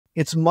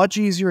It's much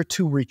easier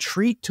to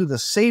retreat to the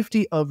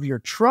safety of your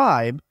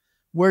tribe,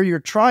 where your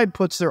tribe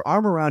puts their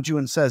arm around you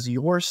and says,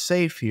 you're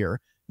safe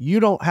here. You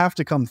don't have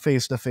to come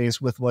face to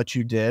face with what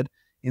you did.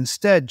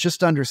 Instead,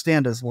 just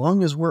understand, as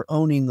long as we're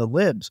owning the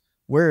libs,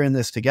 we're in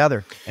this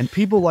together. And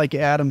people like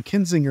Adam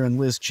Kinzinger and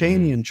Liz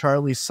Cheney and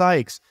Charlie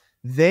Sykes,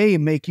 they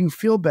make you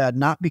feel bad,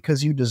 not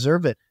because you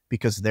deserve it,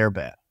 because they're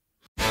bad.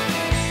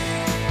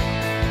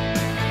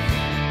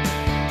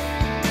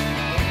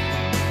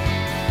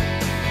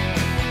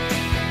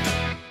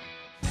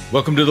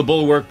 Welcome to the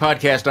Bulwark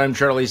podcast. I'm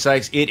Charlie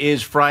Sykes. It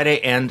is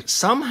Friday, and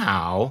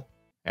somehow,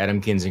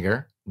 Adam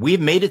Kinzinger, we've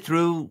made it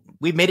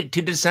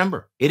to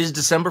December. It is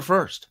December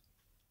 1st.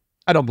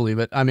 I don't believe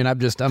it. I mean,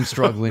 I'm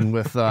struggling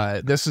with,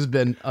 this has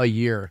been a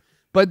year.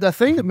 But the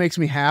thing that makes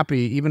me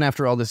happy, even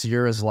after all this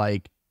year, is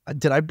like,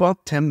 did I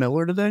bump Tim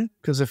Miller today?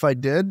 Because if I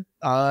did,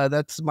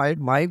 that's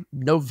my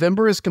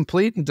November is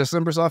complete and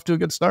December's off to a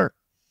good start.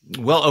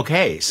 Well,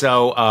 okay.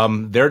 So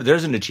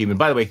there's an achievement.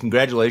 By the way,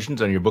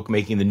 congratulations on your book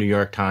making the New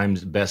York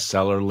Times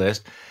bestseller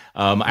list.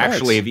 Nice.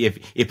 Actually,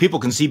 if people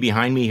can see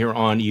behind me here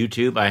on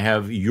YouTube, I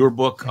have your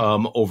book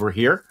over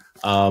here,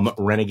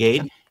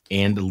 Renegade,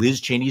 and Liz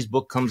Cheney's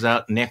book comes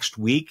out next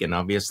week. And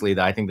obviously,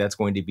 I think that's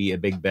going to be a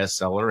big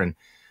bestseller. And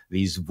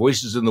these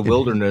voices in the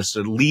wilderness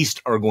at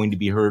least are going to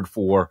be heard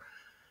for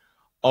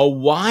a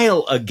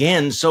while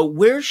again. So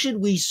where should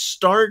we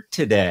start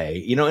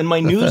today? You know, in my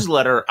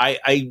newsletter,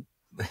 I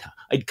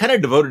kind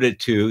of devoted it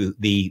to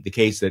the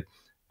case that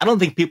I don't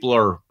think people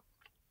are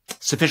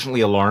sufficiently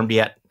alarmed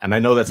yet. And I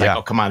know that's like,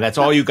 oh, come on, that's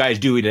all you guys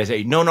do. And I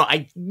say, no,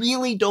 I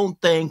really don't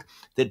think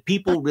that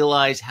people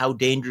realize how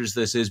dangerous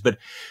this is. But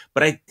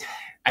I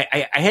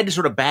had to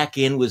sort of back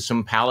in with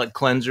some palate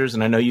cleansers.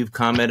 And I know you've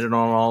commented on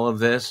all of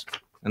this.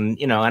 And,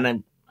 you know,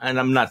 and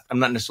I'm not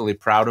necessarily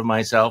proud of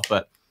myself,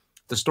 but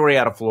the story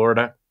out of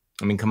Florida,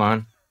 I mean, come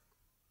on.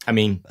 I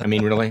mean,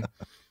 really,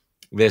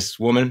 this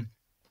woman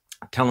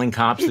telling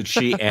cops that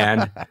she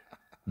and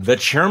the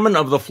chairman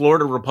of the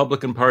Florida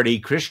Republican Party,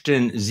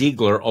 Christian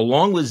Ziegler,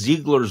 along with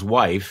Ziegler's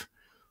wife,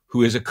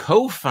 who is a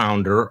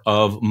co-founder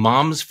of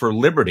Moms for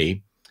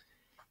Liberty,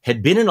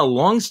 had been in a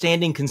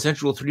long-standing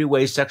consensual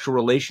three-way sexual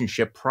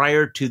relationship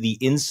prior to the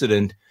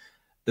incident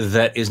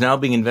that is now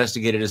being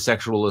investigated as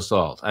sexual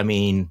assault. I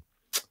mean,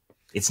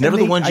 it's never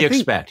the ones you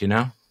expect, you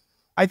know?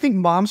 I think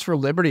Moms for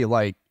Liberty,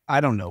 like, I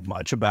don't know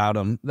much about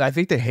them. I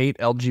think they hate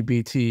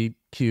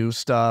LGBTQ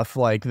stuff.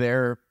 Like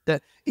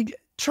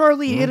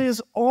Charlie, it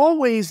is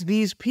always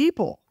these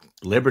people.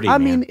 Liberty, I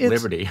mean, it's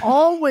Liberty.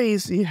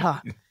 Always,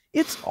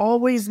 it's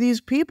always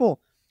these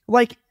people.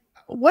 Like,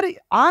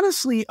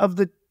 honestly, of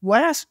the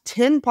last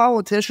 10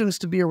 politicians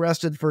to be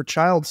arrested for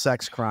child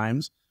sex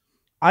crimes,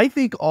 I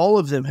think all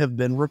of them have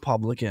been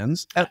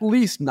Republicans, at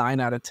least 9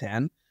 out of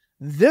 10.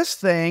 This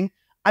thing,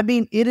 I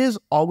mean, it is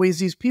always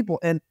these people.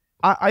 And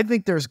I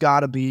think there's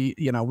got to be,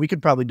 you know, we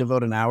could probably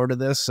devote an hour to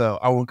this, so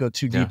I won't go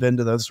too deep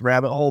into this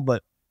rabbit hole,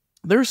 but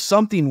there's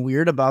something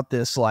weird about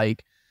this,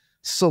 like,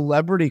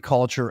 celebrity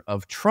culture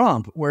of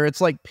Trump, where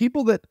it's like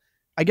people that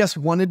I guess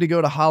wanted to go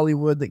to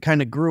Hollywood that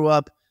kind of grew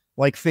up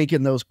like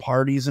thinking those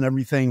parties and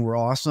everything were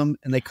awesome,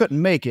 and they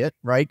couldn't make it,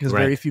 right? Because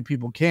very few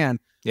people can.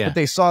 Yeah. But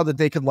they saw that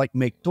they could like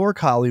make Dork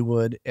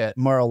Hollywood at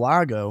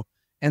Mar-a-Lago.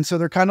 And so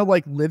they're kind of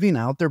like living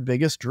out their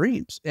biggest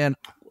dreams. And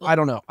I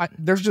don't know.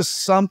 There's just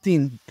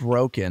something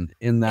broken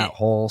in that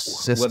whole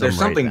system. Well, there's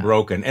something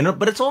broken.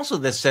 But it's also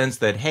the sense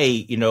that, hey,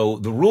 you know,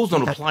 the rules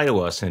don't apply to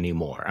us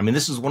anymore. I mean,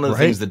 this is one of the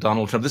things that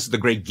Donald Trump, this is the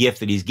great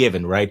gift that he's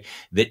given, right?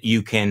 That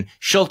you can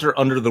shelter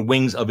under the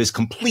wings of his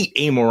complete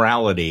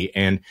amorality.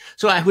 And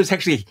so I was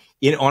actually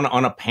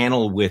on a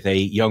panel with a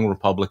young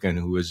Republican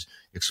who was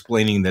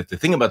explaining that the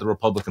thing about the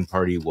Republican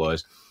Party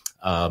was,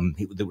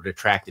 what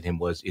attracted him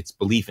was its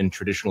belief in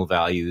traditional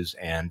values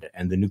and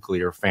the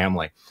nuclear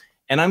family.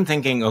 And I'm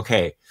thinking,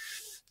 okay,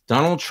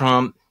 Donald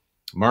Trump,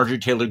 Marjorie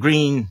Taylor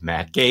Greene,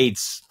 Matt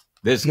Gaetz,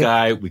 this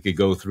guy, we could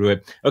go through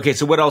it. Okay,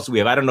 so what else do we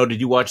have? I don't know.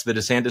 Did you watch the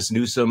DeSantis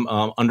Newsom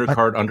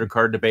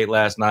undercard debate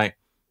last night?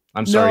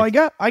 I'm sorry. No, I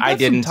got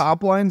some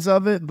top lines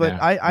of it, but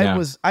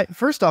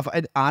first off,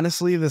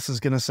 honestly, this is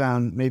going to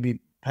sound maybe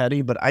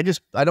petty, but I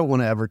don't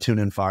want to ever tune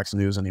in Fox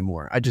News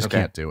anymore. I just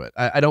can't do it.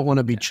 I don't want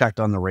to be checked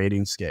on the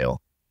rating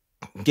scale.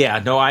 Yeah,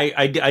 no,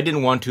 I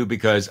didn't want to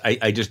because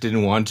I just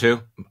didn't want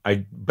to.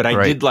 But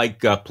I did like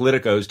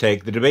Politico's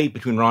take. The debate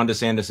between Ron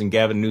DeSantis and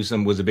Gavin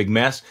Newsom was a big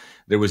mess.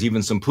 There was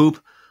even some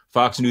poop.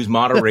 Fox News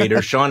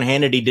moderator Sean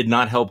Hannity did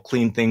not help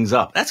clean things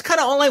up. That's kind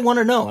of all I want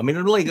to know. I mean,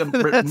 really,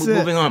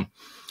 moving on.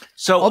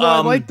 So, although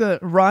I like the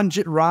Ron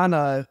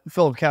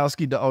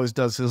Filipkowski always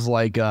does his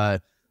like Ron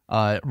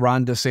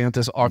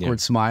DeSantis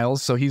awkward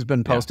smiles, so he's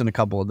been posting a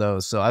couple of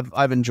those. So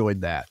I've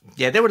enjoyed that.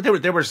 Yeah,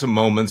 there were some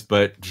moments,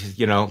 but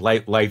you know,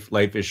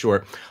 life is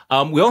short.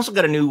 We also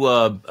got a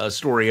new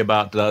story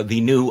about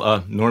the new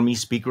normie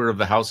Speaker of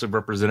the House of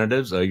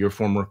Representatives, your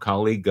former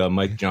colleague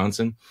Mike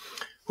Johnson,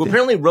 who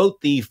apparently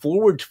wrote the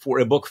foreword for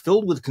a book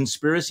filled with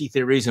conspiracy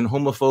theories and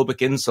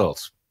homophobic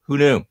insults. Who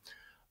knew?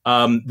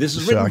 This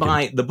is written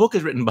by, the book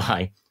is written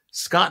by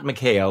Scott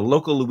McKay, a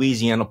local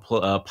Louisiana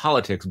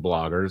politics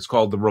blogger, it's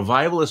called The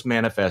Revivalist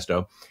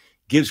Manifesto,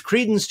 gives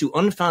credence to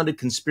unfounded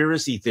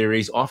conspiracy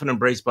theories often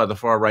embraced by the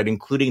far right,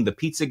 including the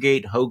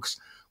Pizzagate hoax,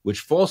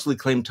 which falsely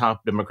claimed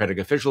top Democratic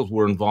officials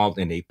were involved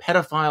in a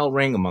pedophile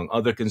ring, among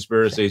other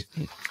conspiracies.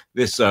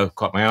 This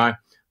caught my eye.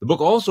 The book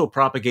also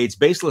propagates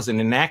baseless and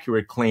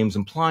inaccurate claims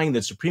implying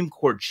that Supreme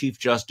Court Chief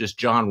Justice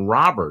John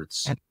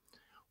Roberts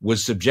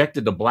was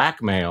subjected to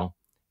blackmail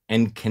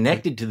and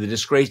connected to the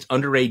disgraced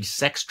underage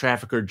sex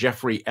trafficker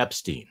Jeffrey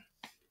Epstein.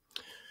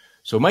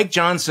 So Mike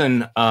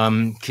Johnson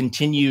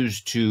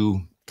continues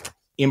to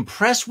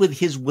impress with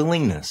his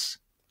willingness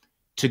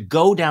to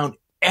go down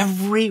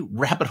every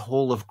rabbit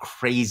hole of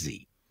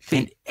crazy.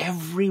 And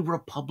every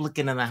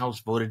Republican in the House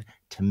voted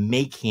to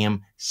make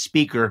him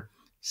Speaker,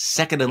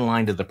 second in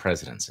line to the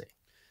presidency.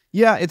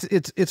 Yeah,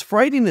 it's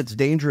frightening. It's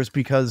dangerous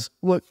because,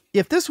 look,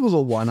 if this was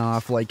a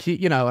one-off, like,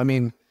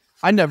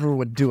 I never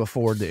would do a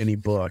forward to any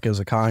book as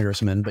a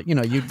congressman, but,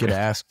 you'd get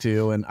asked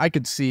to, and I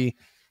could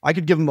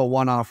give him a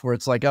one-off where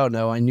it's like, oh,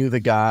 no, I knew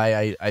the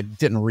guy. I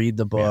didn't read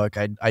the book.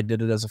 Yeah. I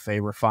did it as a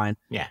favor. Fine.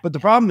 Yeah. But the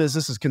problem is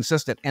this is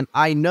consistent. And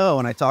I know,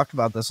 and I talked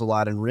about this a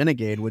lot in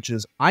Renegade, which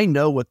is I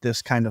know what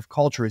this kind of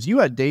culture is. You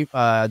had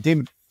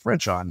David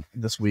French on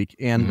this week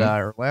and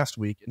or last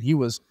week, and he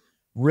was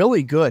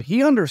really good.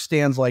 He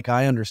understands, like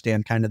I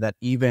understand, kind of that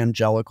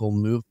evangelical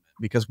movement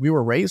because we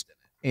were raised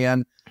in it.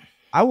 And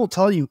I will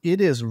tell you, it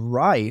is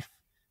rife,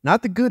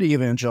 not the good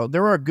evangelical.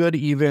 There are good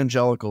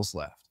evangelicals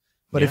left.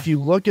 But if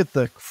you look at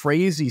the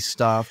crazy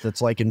stuff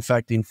that's like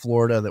infecting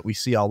Florida that we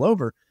see all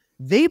over,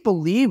 they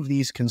believe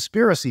these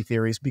conspiracy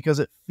theories because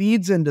it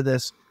feeds into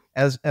this,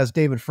 as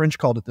David French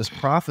called it, this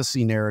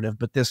prophecy narrative,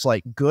 but this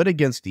like good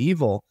against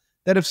evil,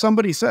 that if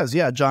somebody says,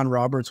 yeah, John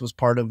Roberts was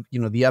part of,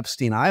 the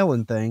Epstein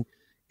Island thing,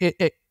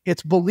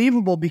 it's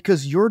believable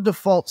because your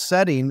default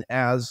setting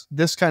as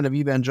this kind of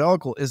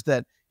evangelical is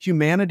that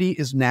humanity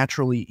is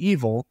naturally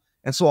evil.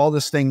 And so all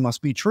this thing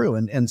must be true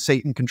and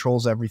Satan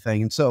controls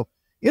everything. And so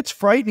it's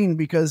frightening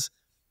because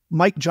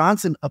Mike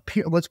Johnson,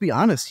 let's be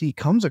honest, he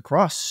comes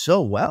across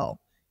so well.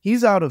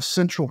 He's out of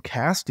central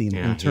casting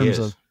in terms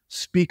of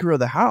Speaker of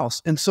the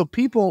House. And so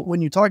people,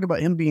 when you talk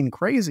about him being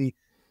crazy,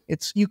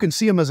 you can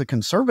see him as a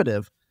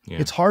conservative. Yeah.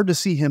 It's hard to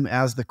see him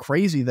as the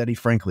crazy that he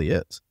frankly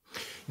is.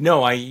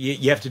 No,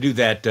 you have to do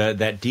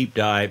that deep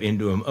dive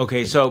into him.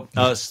 Okay, so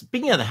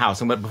speaking of the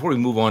House, before we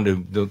move on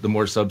to the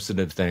more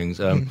substantive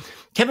things,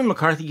 Kevin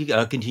McCarthy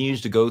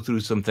continues to go through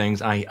some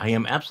things. I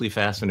am absolutely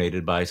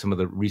fascinated by some of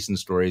the recent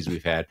stories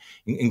we've had,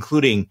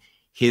 including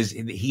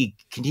he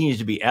continues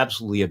to be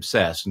absolutely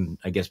obsessed, and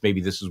I guess maybe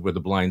this is where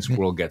the blind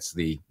squirrel gets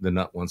the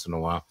nut once in a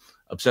while,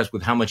 obsessed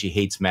with how much he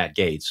hates Matt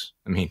Gaetz.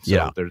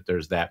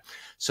 There's that.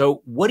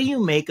 So what do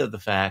you make of the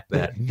fact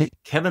that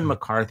Kevin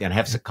McCarthy, and I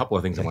have a couple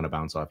of things I want to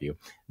bounce off you,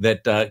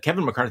 that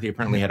Kevin McCarthy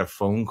apparently had a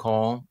phone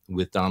call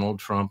with Donald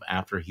Trump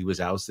after he was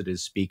ousted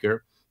as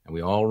Speaker. And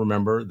we all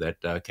remember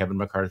that Kevin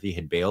McCarthy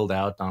had bailed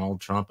out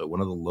Donald Trump at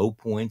one of the low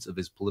points of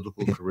his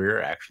political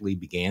career, actually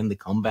began the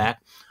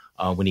comeback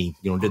when he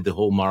did the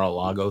whole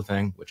Mar-a-Lago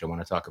thing, which I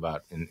want to talk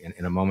about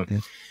in a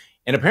moment.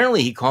 And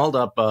apparently he called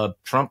up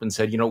Trump and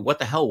said, what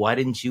the hell, why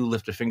didn't you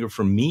lift a finger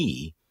for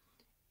me?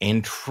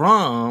 And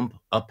Trump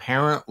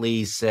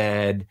apparently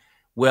said,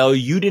 well,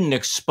 you didn't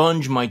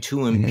expunge my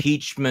 2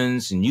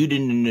 impeachments and you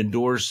didn't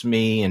endorse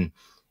me.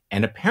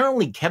 And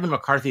apparently Kevin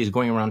McCarthy is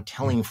going around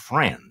telling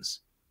friends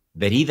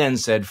that he then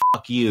said,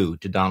 fuck you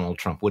to Donald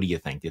Trump. What do you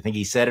think? Do you think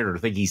he said it or do you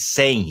think he's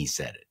saying he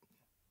said it?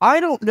 I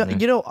don't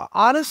know.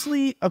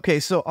 Honestly, okay,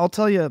 so I'll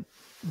tell you,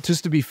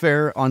 just to be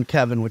fair on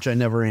Kevin, which I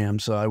never am,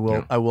 so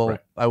I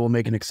will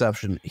make an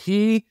exception.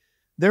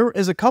 There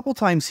is a couple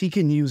times he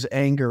can use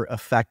anger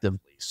effectively.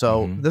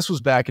 So this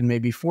was back in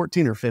maybe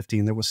 14 or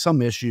 15. There was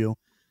some issue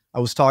I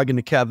was talking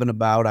to Kevin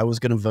about. I was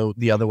going to vote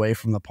the other way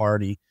from the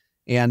party.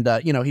 And,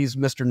 he's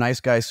Mr.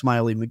 Nice Guy,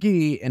 Smiley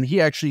McGee, and he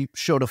actually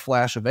showed a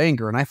flash of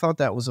anger, and I thought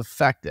that was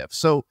effective.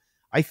 So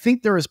I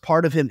think there is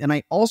part of him, and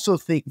I also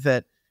think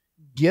that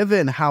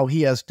given how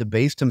he has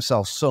debased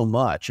himself so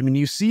much,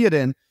 you see it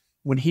in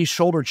when he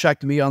shoulder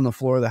checked me on the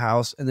floor of the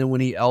House, and then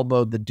when he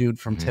elbowed the dude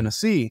from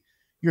Tennessee,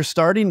 you're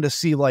starting to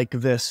see like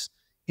this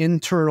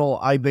internal,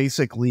 I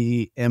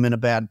basically am in a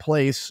bad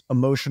place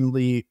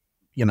emotionally,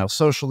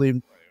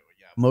 socially,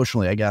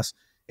 emotionally, I guess.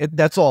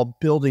 That's all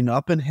building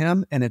up in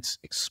him and it's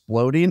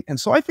exploding. And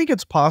so I think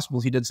it's possible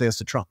he did say this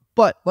to Trump.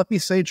 But let me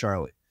say,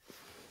 Charlie,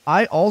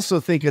 I also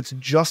think it's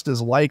just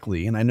as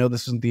likely, and I know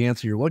this isn't the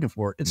answer you're looking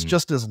for, it's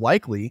just as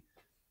likely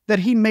that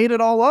he made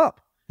it all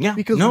up. Yeah.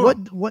 Because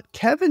what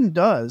Kevin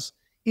does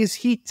is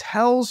he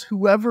tells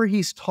whoever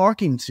he's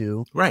talking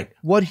to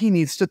what he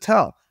needs to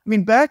tell.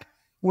 Back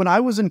when I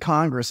was in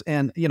Congress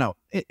and,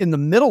 in the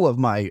middle of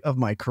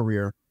my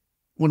career,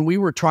 when we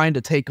were trying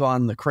to take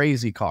on the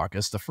Crazy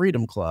Caucus, the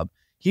Freedom Club,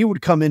 he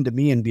would come into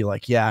me and be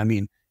like, yeah,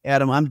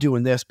 Adam, I'm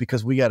doing this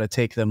because we got to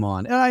take them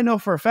on. And I know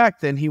for a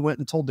fact then he went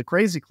and told the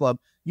Crazy Club,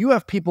 you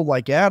have people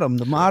like Adam,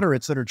 the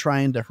moderates that are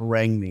trying to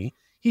harangue me.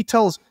 He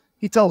tells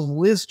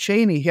Liz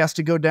Cheney he has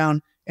to go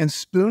down and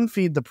spoon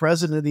feed the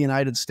president of the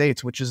United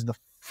States, which is the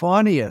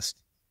funniest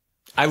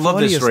I love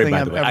this story,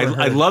 by the way.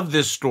 I love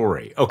this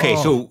story. Okay,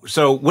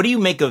 so what do you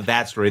make of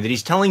that story? That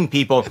he's telling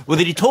people, well,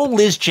 that he told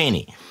Liz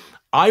Cheney,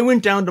 I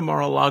went down to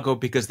Mar-a-Lago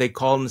because they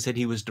called and said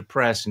he was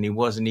depressed and he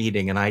wasn't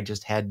eating, and I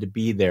just had to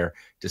be there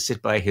to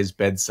sit by his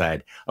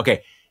bedside.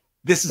 Okay,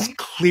 this is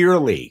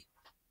clearly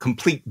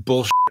complete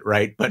bullshit,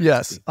 right? But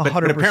yes, 100%.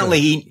 But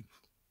apparently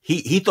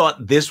he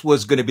thought this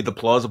was going to be the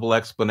plausible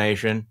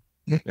explanation.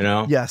 You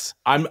know? Yes.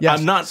 I'm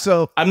not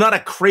a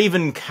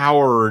craven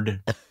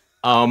coward.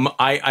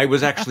 I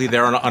was actually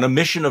there on a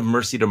mission of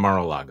mercy to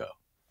Mar-a-Lago.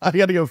 I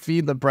got to go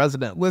feed the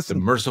president. Listen,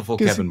 the merciful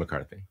Kevin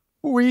McCarthy.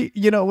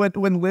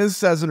 When Liz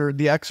says in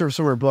the excerpts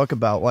from her book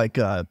about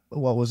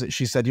what was it?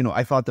 She said,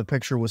 I thought the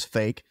picture was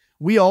fake.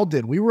 We all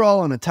did. We were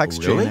all on a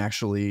text chain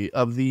actually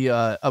of the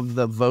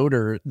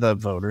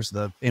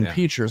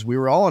impeachers. We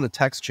were all on a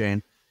text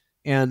chain,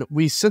 and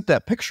we sent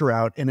that picture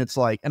out, and it's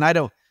like, and I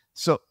don't.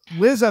 So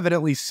Liz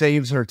evidently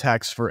saves her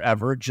text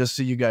forever, just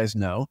so you guys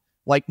know.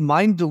 Like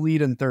mine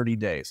delete in 30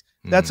 days.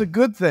 That's a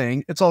good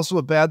thing. It's also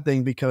a bad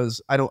thing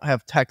because I don't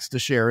have text to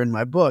share in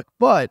my book.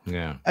 But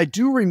I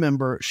do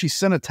remember she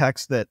sent a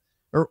text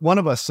or one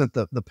of us sent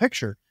the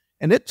picture,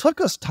 and it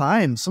took us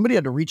time. Somebody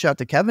had to reach out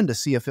to Kevin to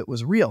see if it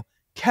was real.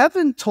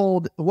 Kevin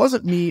told, it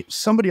wasn't me,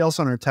 somebody else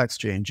on our text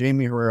chain,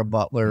 Jamie Herrera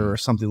Butler or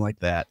something like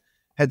that,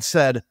 had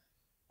said,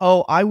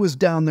 oh, I was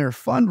down there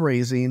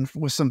fundraising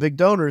with some big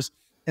donors,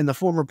 and the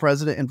former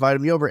president invited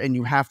me over, and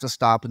you have to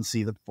stop and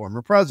see the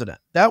former president.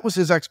 That was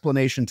his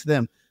explanation to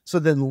them. So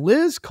then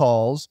Liz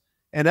calls,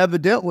 and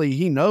evidently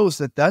he knows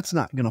that that's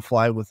not going to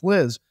fly with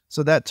Liz.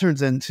 So that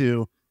turns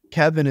into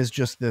Kevin is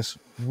just this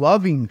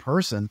loving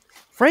person.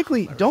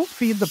 Frankly, don't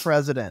feed the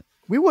president.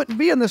 We wouldn't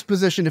be in this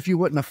position if you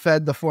wouldn't have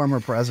fed the former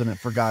president,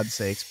 for God's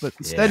sakes. But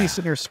instead, he's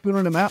sitting here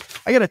spooning him out.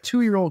 I got a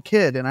 2-year-old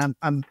kid, and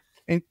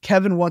and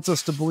Kevin wants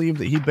us to believe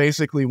that he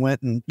basically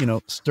went and,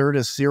 stirred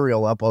his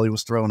cereal up while he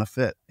was throwing a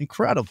fit.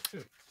 Incredible.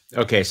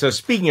 Okay, so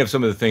speaking of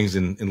some of the things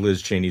in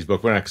Liz Cheney's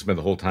book, we're not going to spend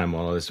the whole time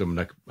on all this.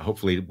 So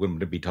hopefully we're going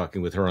to be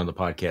talking with her on the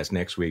podcast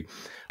next week.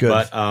 Good.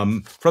 But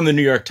from the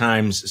New York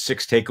Times,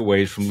 6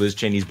 takeaways from Liz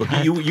Cheney's book.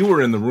 You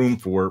were in the room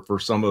for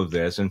some of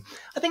this, and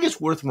I think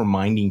it's worth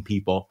reminding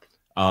people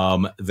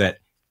that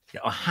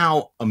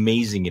how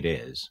amazing it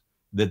is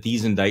that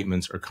these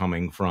indictments are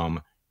coming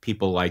from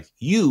people like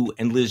you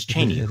and Liz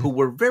Cheney, who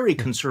were very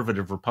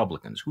conservative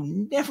Republicans,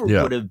 who never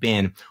would have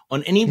been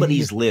on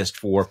anybody's list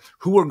for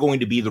who are going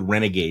to be the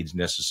renegades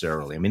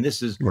necessarily. I mean,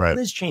 this is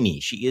Liz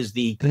Cheney. She is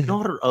the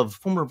daughter of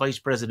former Vice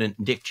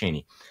President Dick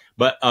Cheney.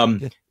 But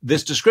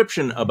this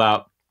description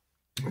about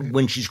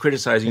when she's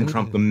criticizing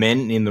Trump, the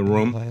men in the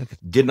room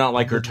did not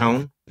like her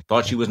tone,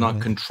 thought she was not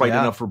contrite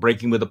enough for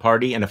breaking with the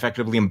party and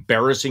effectively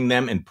embarrassing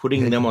them and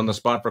putting them on the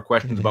spot for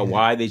questions about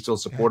why they still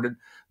supported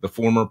the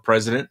former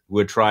president who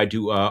had tried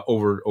to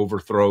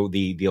overthrow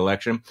the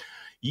election.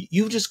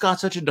 You've just got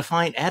such a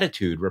defiant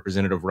attitude,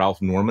 Representative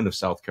Ralph Norman of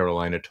South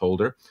Carolina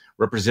told her.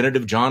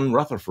 Representative John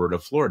Rutherford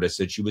of Florida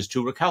said she was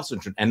too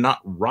recalcitrant and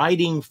not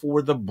riding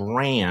for the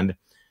brand.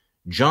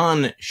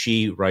 John,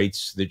 she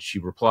writes that she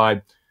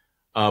replied,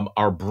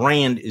 our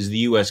brand is the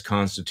U.S.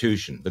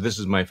 Constitution. But this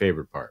is my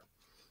favorite part.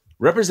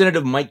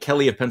 Representative Mike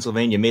Kelly of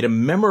Pennsylvania made a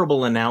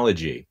memorable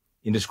analogy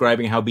in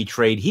describing how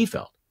betrayed he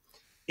felt.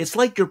 It's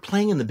like you're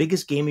playing in the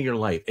biggest game of your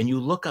life, and you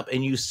look up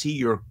and you see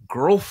your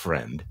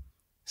girlfriend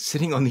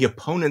sitting on the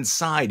opponent's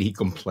side, he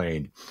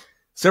complained.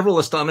 Several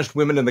astonished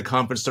women in the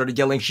conference started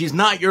yelling, she's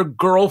not your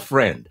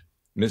girlfriend.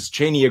 Miss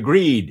Cheney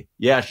agreed.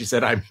 Yeah, she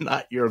said, I'm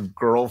not your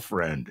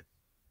girlfriend.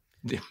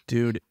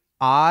 Dude,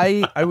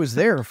 I was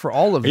there for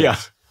all of this. Yeah.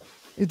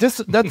 It's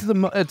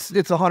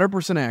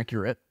 100%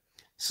 accurate.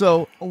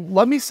 So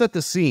let me set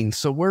the scene.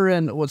 So we're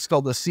in what's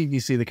called the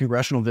CVC, the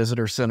Congressional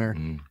Visitor Center.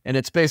 And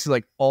it's basically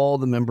like all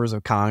the members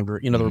of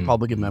Congress, the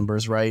Republican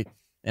members, right?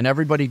 And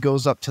everybody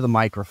goes up to the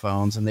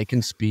microphones and they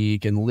can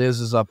speak. And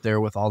Liz is up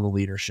there with all the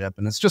leadership.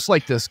 And it's just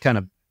like this kind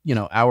of,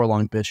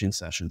 hour-long bitching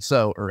session.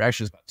 So, or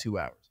actually it's about 2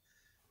 hours.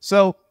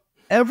 So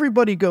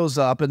everybody goes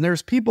up and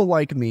there's people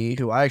like me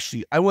who I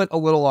went a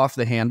little off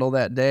the handle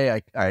that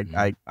day.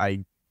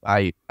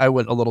 I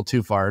went a little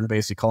too far and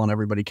basically calling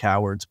everybody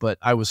cowards, but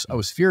I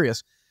was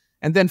furious.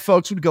 And then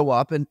folks would go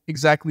up and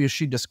exactly as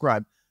she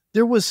described,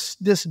 there was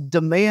this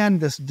demand,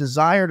 this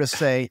desire to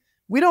say,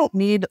 we don't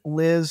need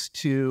her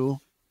to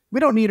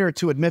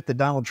admit that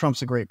Donald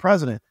Trump's a great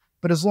president.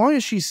 But as long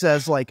as she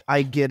says, like,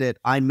 I get it,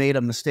 I made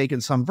a mistake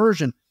in some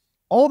version,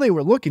 all they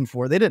were looking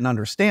for, they didn't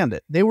understand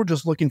it. They were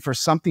just looking for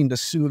something to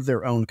soothe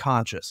their own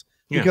conscience.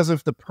 Because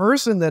if the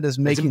person that is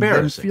making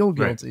them feel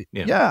guilty,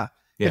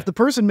 if the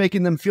person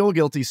making them feel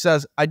guilty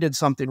says, I did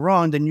something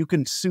wrong, then you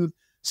can soothe.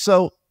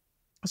 So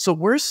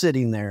we're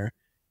sitting there,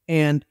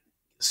 and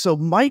so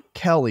Mike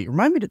Kelly,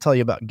 remind me to tell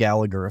you about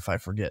Gallagher if I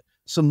forget.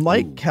 So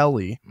Mike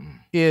Kelly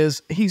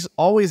he's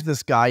always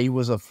this guy. He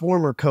was a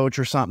former coach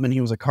or something, and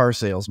he was a car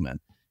salesman.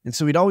 And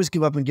so he'd always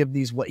give up and give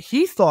these what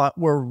he thought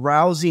were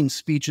rousing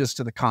speeches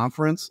to the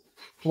conference.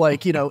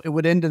 Like, it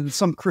would end in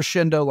some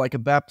crescendo like a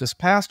Baptist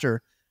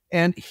pastor.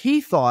 And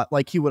he thought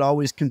like he would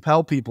always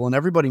compel people, and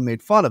everybody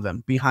made fun of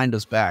him behind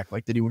his back,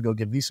 like that he would go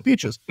give these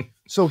speeches.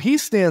 So he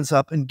stands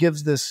up and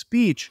gives this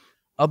speech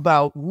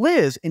about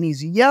Liz, and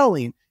he's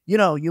yelling, you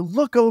know, you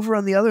look over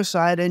on the other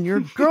side and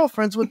your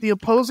girlfriend's with the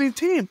opposing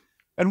team.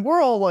 And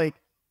we're all like,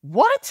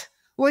 what?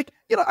 Like,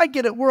 you know, I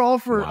get it. We're all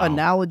for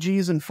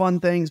analogies and fun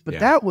things, but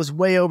that was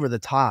way over the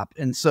top.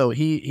 And so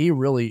he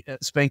really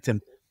spanked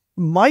him.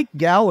 Mike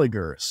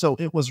Gallagher. So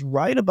it was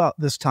right about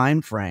this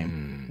time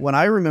frame when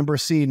I remember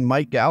seeing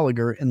Mike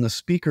Gallagher in the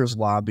speaker's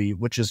lobby,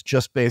 which is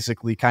just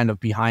basically kind of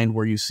behind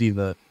where you see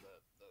the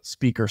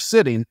speaker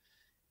sitting.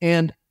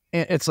 And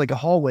it's like a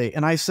hallway.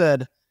 And I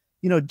said,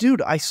 you know,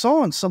 dude, I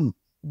saw on some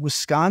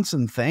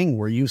Wisconsin thing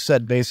where you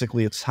said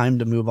basically it's time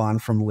to move on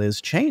from Liz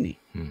Cheney.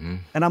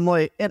 And I'm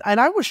like, and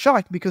I was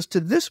shocked because to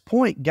this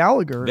point,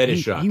 Gallagher, that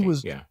is shocking. He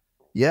was,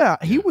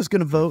 he was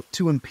going to vote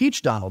to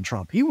impeach Donald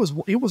Trump. He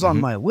was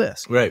on my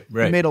list. Right.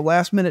 He made a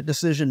last minute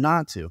decision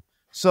not to.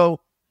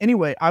 So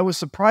anyway, I was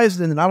surprised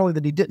in not only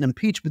that he didn't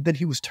impeach, but that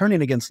he was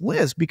turning against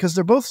Liz because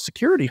they're both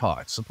security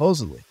hawks,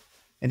 supposedly.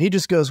 And he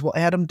just goes, well,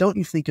 Adam, don't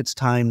you think it's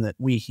time that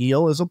we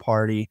heal as a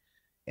party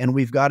and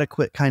we've got to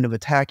quit kind of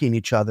attacking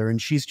each other?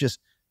 And she's just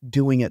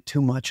doing it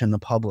too much in the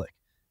public.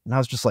 And I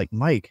was just like,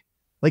 Mike,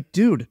 like,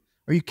 dude,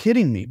 are you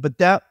kidding me? But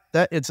that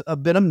it's a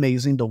bit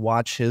amazing to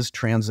watch his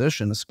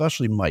transition,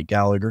 especially Mike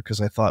Gallagher,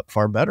 because I thought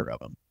far better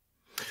of him.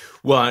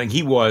 Well, and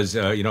he was,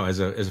 you know, as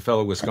a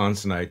fellow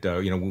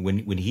Wisconsinite, you know,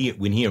 when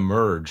he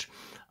emerged,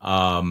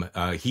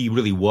 he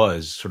really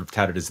was sort of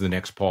touted as the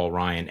next Paul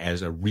Ryan,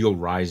 as a real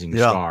rising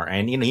star.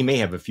 And, you know, he may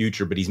have a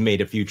future, but he's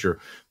made a future,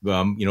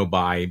 you know,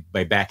 by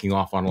backing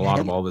off on a lot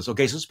of all this.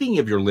 Okay, so speaking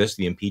of your list,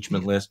 the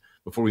impeachment list,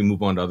 before we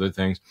move on to other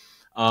things,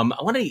 I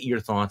want to get your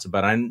thoughts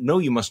about, I know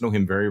you must know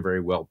him very, very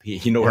well.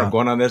 You know where I'm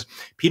going on this?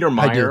 Peter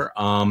Meijer,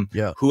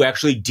 who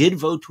actually did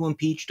vote to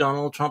impeach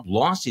Donald Trump,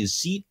 lost his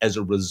seat as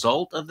a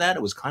result of that.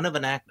 It was kind of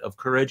an act of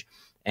courage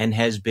and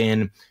has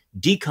been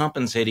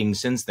decompensating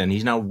since then.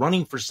 He's now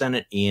running for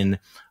Senate in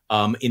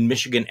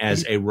Michigan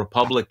as a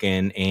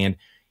Republican, and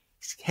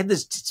had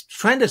this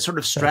trying to sort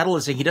of straddle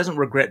and saying he doesn't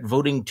regret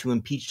voting to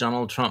impeach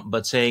Donald Trump,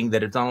 but saying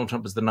that if Donald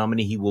Trump is the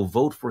nominee, he will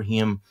vote for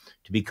him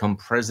to become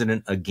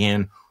president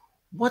again.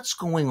 What's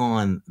going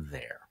on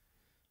there?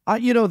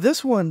 You know,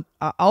 this one,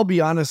 I'll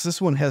be honest,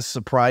 this one has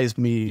surprised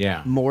me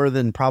more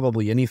than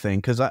probably anything,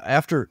 because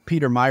after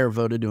Peter Meijer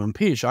voted to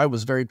impeach, I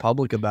was very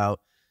public about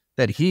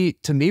that he,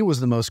 to me, was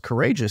the most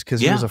courageous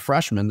because he was a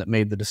freshman that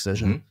made the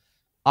decision.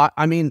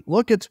 I mean,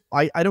 look,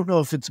 I don't know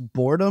if it's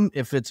boredom,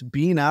 if it's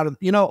being out of,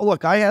 you know,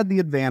 look, I had the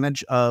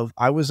advantage of,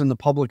 I was in the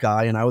public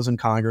eye and I was in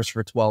Congress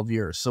for 12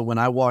 years. So when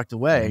I walked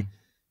away,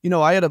 you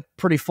know, I had a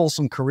pretty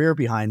fulsome career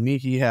behind me.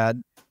 He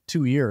had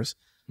 2 years.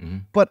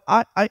 But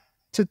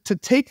to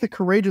take the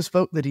courageous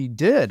vote that he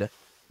did,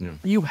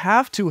 you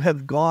have to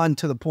have gone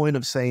to the point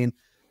of saying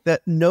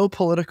that no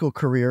political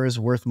career is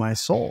worth my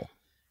soul.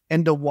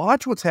 And to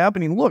watch what's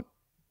happening, look,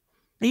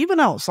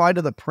 even outside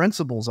of the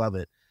principles of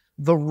it,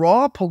 the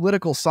raw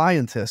political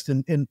scientist,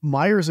 and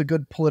Meyer's a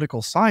good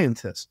political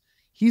scientist,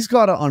 he's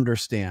got to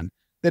understand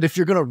that if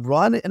you're going to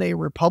run in a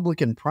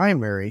Republican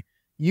primary,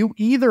 you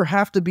either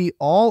have to be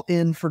all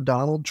in for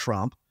Donald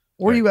Trump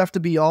or you have to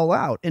be all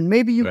out. And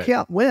maybe you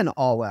can't win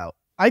all out.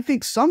 I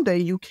think someday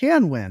you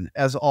can win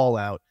as all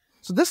out.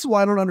 So this is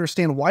why I don't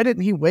understand. Why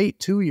didn't he wait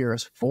 2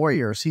 years, 4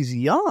 years? He's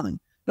young.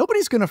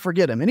 Nobody's going to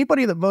forget him.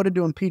 Anybody that voted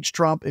to impeach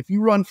Trump, if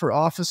you run for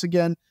office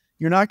again,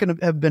 you're not going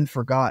to have been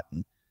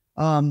forgotten.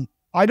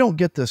 I don't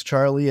get this,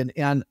 Charlie.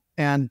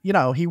 And you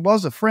know, he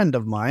was a friend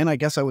of mine. I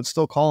guess I would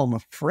still call him a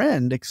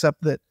friend,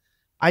 except that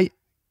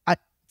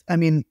I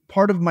mean,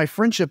 part of my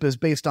friendship is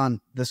based on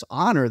this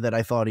honor that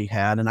I thought he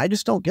had, and I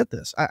just don't get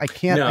this. I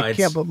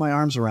can't put my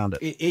arms around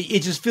it.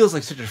 It just feels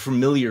like such a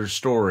familiar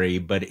story,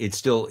 but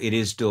it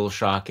is still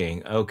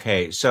shocking.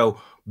 Okay, so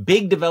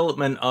big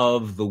development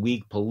of the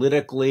week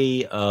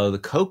politically, the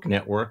Koch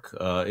network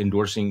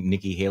endorsing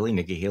Nikki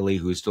Haley,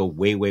 who is still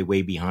way, way,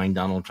 way behind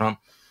Donald Trump.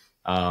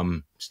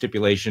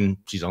 Stipulation,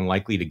 she's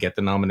unlikely to get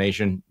the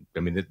nomination. I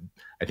mean,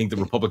 I think the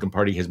Republican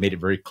Party has made it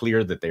very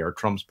clear that they are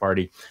Trump's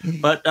party.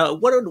 But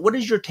what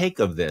is your take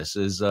of this?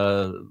 Is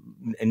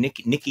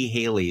Nikki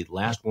Haley,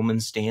 last woman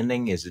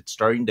standing? Is it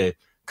starting to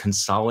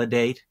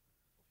consolidate?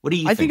 What do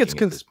you think at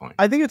this point?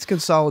 I think it's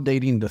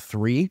consolidating to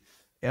three.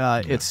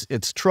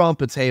 It's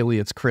Trump, it's Haley,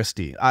 it's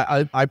Christie.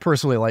 I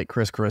personally like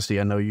Chris Christie.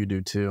 I know you do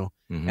too.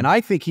 And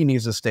I think he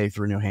needs to stay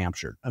through New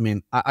Hampshire. I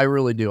mean, I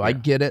really do. I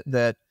get it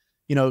that,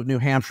 you know, New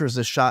Hampshire is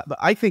a shot, but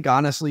I think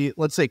honestly,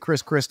 let's say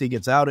Chris Christie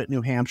gets out at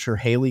New Hampshire,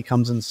 Haley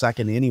comes in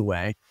second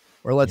anyway,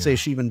 or let's say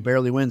she even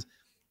barely wins.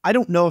 I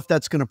don't know if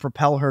that's going to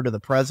propel her to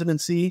the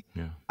presidency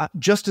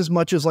just as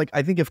much as, like,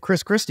 I think if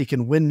Chris Christie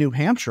can win New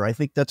Hampshire, I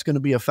think that's going to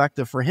be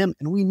effective for him.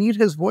 And we need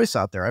his voice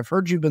out there. I've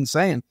heard you've been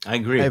saying, I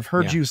agree. I've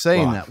heard you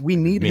saying that we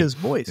need his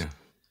voice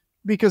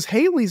because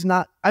Haley's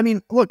not, I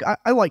mean, look,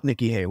 I like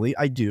Nikki Haley.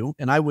 I do.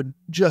 And I would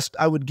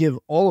give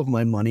all of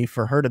my money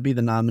for her to be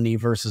the nominee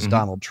versus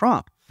Donald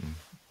Trump.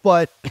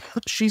 But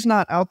she's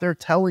not out there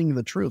telling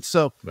the truth.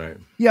 So,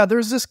 yeah,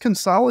 there's this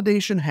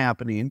consolidation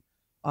happening.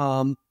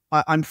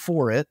 I'm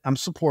for it. I'm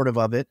supportive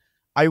of it.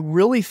 I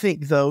really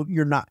think, though,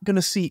 you're not going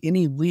to see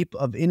any leap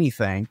of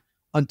anything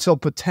until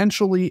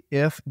potentially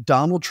if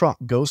Donald Trump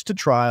goes to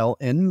trial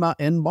in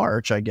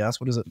March, I guess.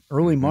 What is it?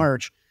 Early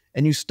March.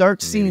 And you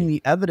start seeing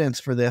the evidence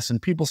for this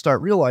and people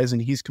start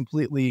realizing he's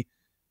completely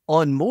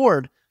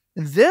unmoored.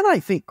 Then I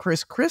think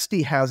Chris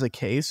Christie has a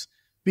case,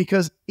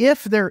 because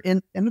if they're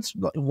in, and it's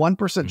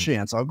 1%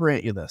 chance, I'll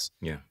grant you this.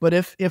 Yeah. But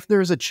if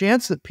there's a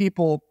chance that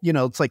people,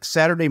 it's like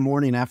Saturday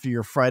morning after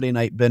your Friday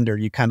night bender,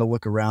 you kind of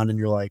look around and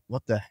you're like,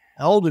 what the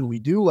hell did we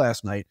do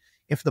last night?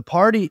 If the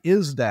party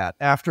is that,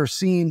 after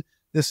seeing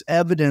this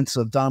evidence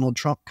of Donald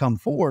Trump come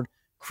forward,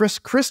 Chris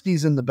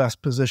Christie's in the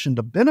best position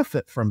to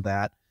benefit from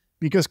that,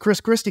 because Chris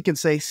Christie can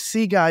say,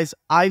 see, guys,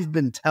 I've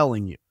been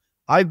telling you,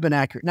 I've been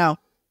accurate. Now,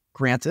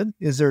 granted,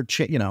 is there,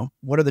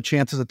 what are the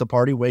chances that the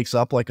party wakes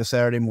up like a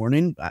Saturday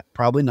morning?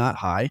 Probably not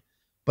high,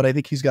 but I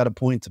think he's got a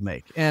point to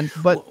make.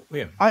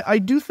 I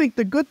do think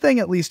the good thing,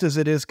 at least, is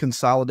it is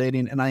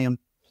consolidating, and I am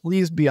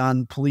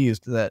beyond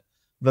pleased that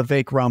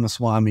Vivek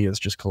Ramaswamy is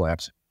just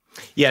collapsing.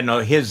 Yeah, no,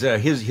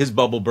 his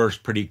bubble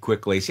burst pretty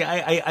quickly. See,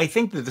 I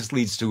think that this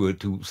leads to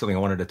something I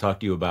wanted to talk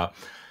to you about.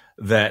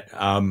 That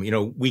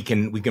we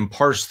can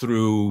parse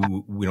through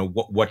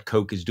what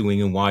Coke is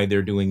doing and why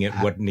they're doing it,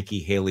 what Nikki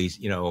Haley's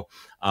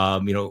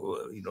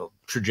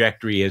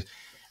trajectory is.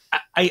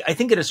 I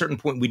think at a certain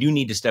point we do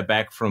need to step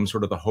back from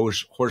sort of the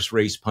horse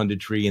race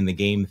punditry and the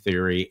game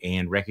theory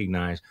and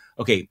recognize,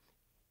 okay,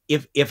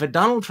 if a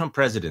Donald Trump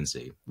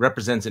presidency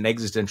represents an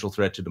existential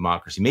threat to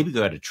democracy, maybe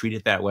we ought to treat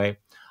it that way.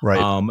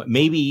 Right.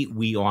 Maybe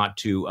we ought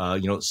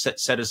to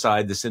set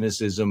aside the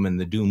cynicism and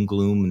the doom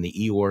gloom and the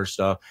Eeyore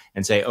stuff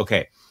and say,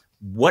 okay,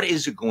 what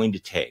is it going to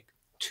take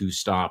to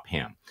stop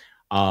him?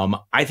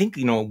 I think,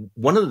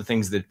 one of the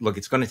things that, look,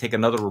 it's going to take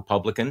another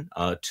Republican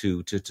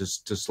to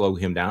slow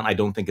him down. I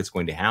don't think it's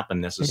going to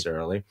happen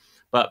necessarily.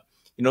 But,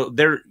 we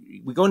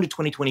go into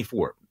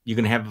 2024. You're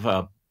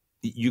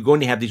going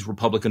to have these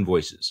Republican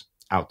voices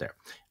out there.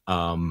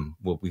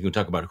 Well, we can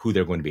talk about who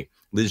they're going to be.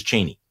 Liz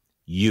Cheney,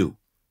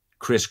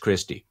 Chris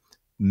Christie,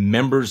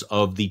 members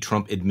of the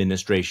Trump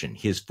administration,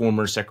 his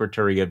former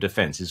Secretary of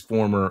Defense, his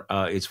former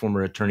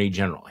Attorney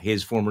General,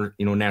 his former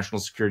National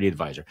Security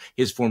Advisor,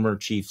 his former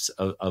chiefs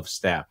of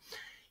staff.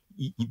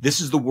 This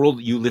is the world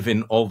that you live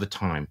in all the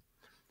time.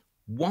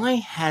 Why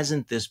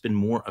hasn't this been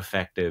more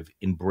effective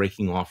in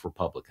breaking off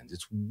Republicans?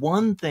 It's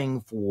one thing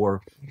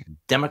for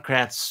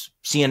Democrats,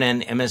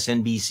 CNN,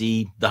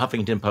 MSNBC, the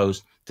Huffington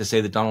Post to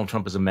say that Donald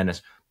Trump is a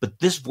menace, but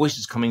this voice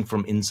is coming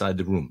from inside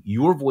the room.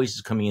 Your voice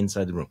is coming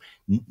inside the room.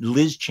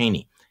 Liz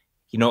Cheney,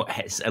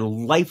 has a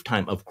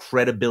lifetime of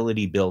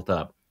credibility built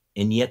up,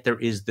 and yet there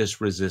is this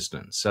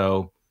resistance.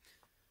 So,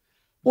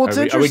 well, it's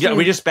interesting. Are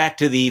we just back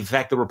to the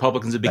fact that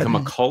Republicans have become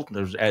a cult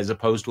as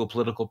opposed to a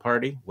political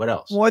party? What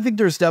else? Well, I think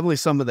there's definitely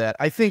some of that.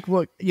 I think,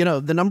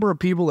 the number of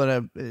people that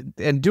have,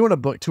 and doing a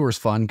book tour is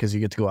fun because you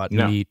get to go out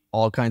and meet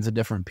all kinds of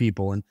different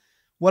people. And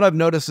what I've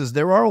noticed is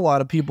there are a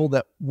lot of people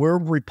that were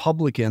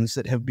Republicans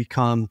that have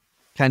become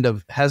kind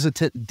of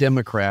hesitant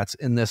Democrats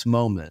in this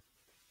moment.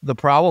 The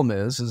problem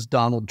is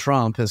Donald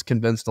Trump has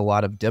convinced a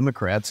lot of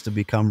Democrats to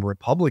become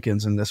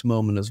Republicans in this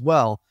moment as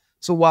well.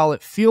 So while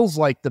it feels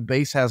like the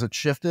base hasn't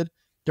shifted,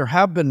 there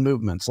have been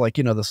movements like,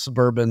 the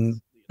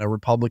suburban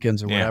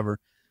Republicans or whatever.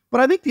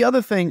 But I think the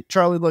other thing,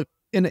 Charlie, look,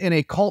 in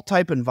a cult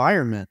type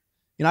environment,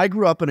 I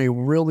grew up in a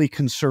really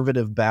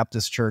conservative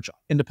Baptist church,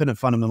 independent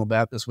fundamental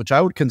Baptist, which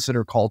I would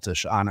consider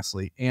cultish,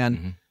 honestly.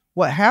 And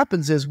what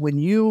happens is when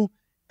you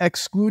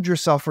exclude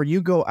yourself or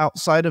you go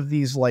outside of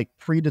these like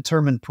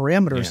predetermined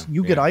parameters,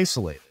 you get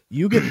isolated,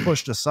 you get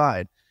pushed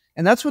aside.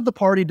 And that's what the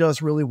party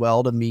does really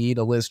well to me,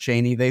 to Liz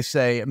Cheney. They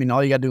say,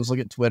 all you got to do is look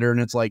at Twitter and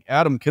it's like,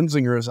 Adam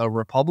Kinzinger is a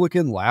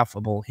Republican,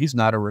 laughable. He's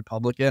not a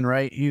Republican,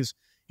 right? He's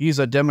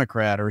a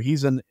Democrat, or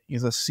he's a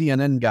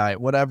CNN guy,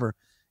 whatever.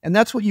 And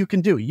that's what you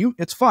can do.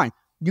 It's fine.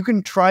 You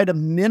can try to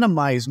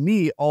minimize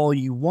me all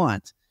you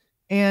want.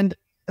 And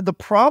the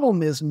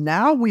problem is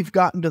now we've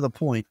gotten to the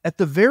point at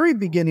the very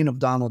beginning of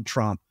Donald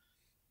Trump,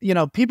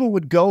 people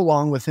would go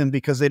along with him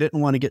because they didn't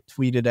want to get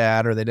tweeted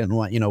at, or they didn't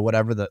want,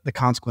 whatever the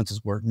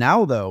consequences were.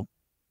 Now, though,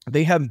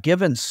 they have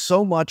given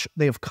so much,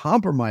 they have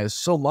compromised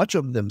so much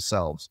of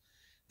themselves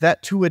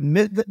that to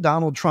admit that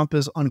Donald Trump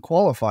is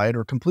unqualified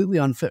or completely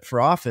unfit for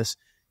office,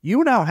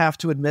 you now have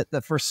to admit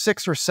that for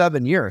 6 or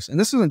 7 years, and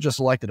this isn't just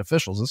elected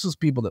officials, this is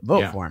people that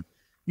vote for him.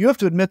 You have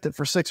to admit that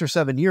for 6 or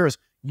 7 years,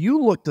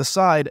 you looked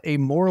aside a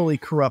morally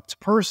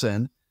corrupt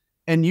person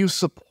and you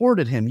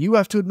supported him. You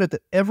have to admit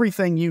that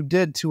everything you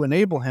did to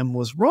enable him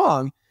was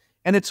wrong.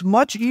 And it's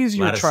much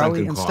easier,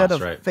 Charlie, instead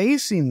of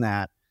facing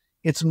that,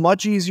 it's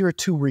much easier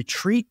to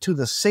retreat to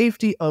the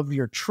safety of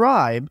your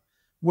tribe,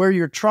 where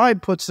your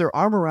tribe puts their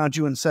arm around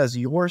you and says,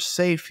 you're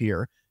safe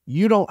here.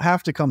 You don't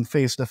have to come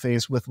face to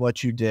face with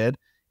what you did.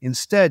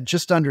 Instead,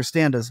 just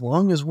understand, as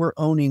long as we're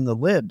owning the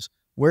libs,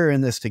 we're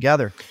in this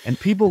together. And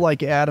people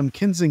like Adam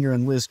Kinzinger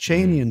and Liz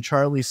Cheney and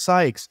Charlie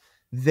Sykes,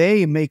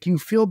 they make you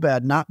feel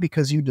bad, not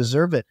because you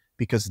deserve it,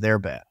 because they're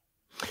bad.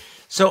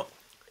 So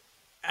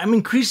I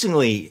think it's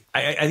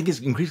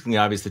increasingly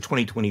obvious that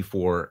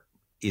 2024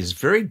 is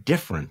very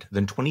different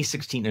than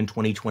 2016 and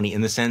 2020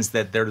 in the sense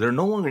that there are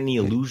no longer any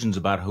illusions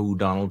about who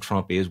Donald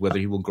Trump is, whether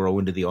he will grow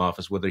into the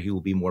office, whether he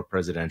will be more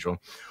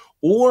presidential,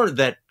 or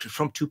that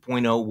Trump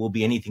 2.0 will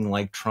be anything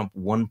like Trump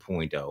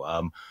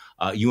 1.0.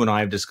 You and I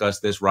have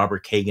discussed this.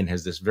 Robert Kagan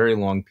has this very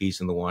long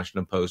piece in the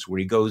Washington Post where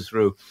he goes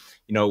through,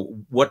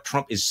 what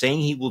Trump is saying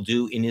he will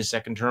do in his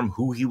second term,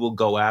 who he will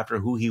go after,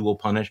 who he will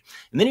punish.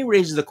 And then he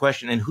raises the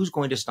question, and who's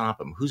going to stop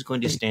him? Who's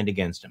going to stand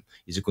against him?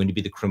 Is it going to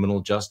be the criminal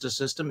justice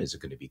system? Is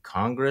it going to be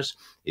Congress?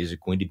 Is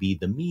it going to be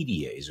the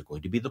media? Is it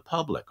going to be the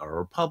public? Are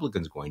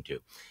Republicans going to?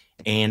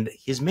 And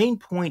his main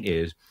point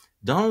is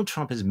Donald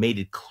Trump has made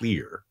it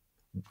clear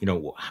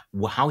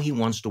how he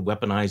wants to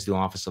weaponize the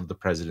office of the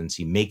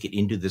presidency, make it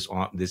into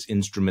this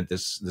instrument,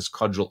 this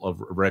cudgel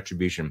of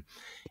retribution,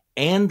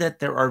 and that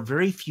there are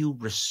very few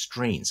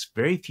restraints,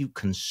 very few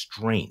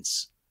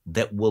constraints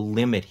that will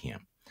limit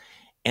him.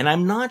 And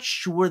I'm not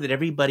sure that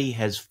everybody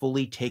has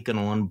fully taken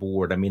on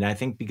board. I mean, I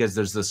think because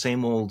there's the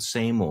same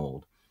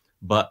old,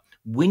 but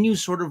when you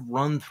sort of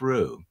run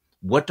through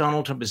what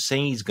Donald Trump is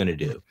saying he's going to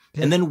do,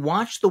 and then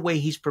watch the way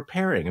he's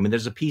preparing. I mean,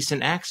 there's a piece in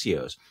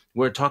Axios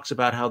where it talks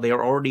about how they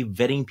are already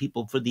vetting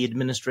people for the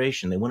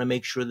administration. They want to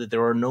make sure that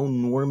there are no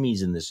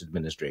normies in this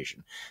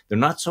administration. They're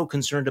not so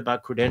concerned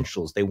about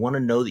credentials. They want to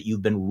know that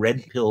you've been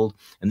red-pilled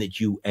and that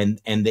you and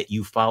that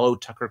you follow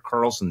Tucker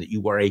Carlson, that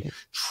you are a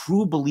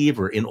true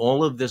believer in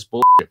all of this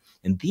bullshit.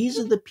 And these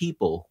are the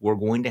people who are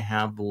going to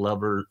have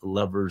the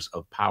levers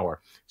of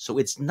power. So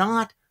it's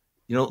not,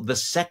 the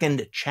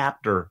second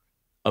chapter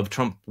of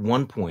Trump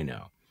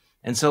 1.0.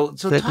 And so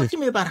talk to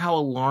me about how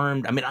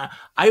alarmed. I mean,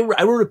 I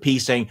wrote a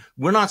piece saying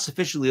we're not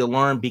sufficiently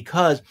alarmed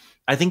because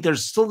I think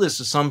there's still this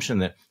assumption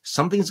that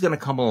something's going to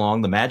come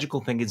along, the magical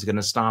thing is going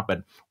to stop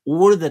it,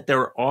 or that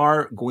there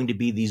are going to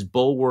be these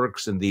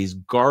bulwarks and these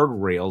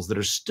guardrails that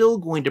are still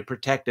going to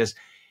protect us.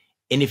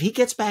 And if he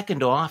gets back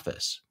into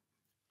office,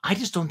 I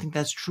just don't think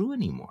that's true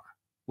anymore.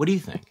 What do you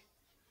think?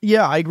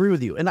 Yeah, I agree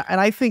with you. And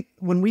I think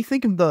when we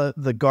think of the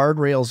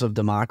guardrails of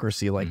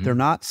democracy, like they're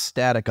not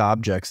static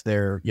objects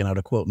there,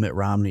 to quote Mitt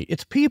Romney,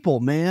 it's people,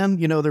 man,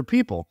 they're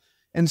people.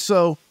 And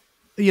so,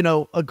 a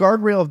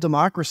guardrail of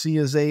democracy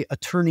is a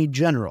attorney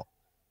general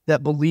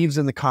that believes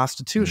in the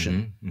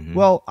Constitution.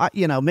 Well,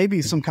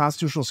 maybe some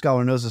constitutional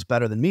scholar knows this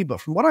better than me, but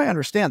from what I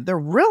understand, there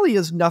really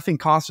is nothing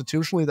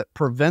constitutionally that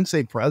prevents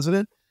a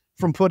president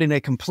from putting a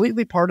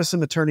completely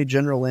partisan attorney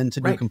general in to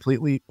do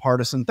completely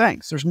partisan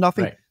things. There's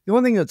nothing. The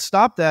only thing that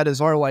stopped that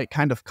is our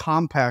kind of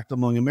compact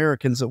among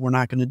Americans that we're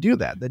not going to do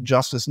that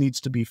justice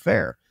needs to be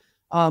fair.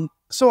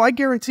 So I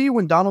guarantee you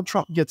when Donald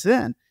Trump gets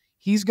in,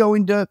 he's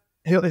going to,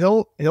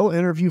 he'll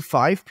interview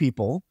 5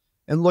 people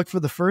and look for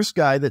the first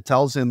guy that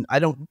tells him, I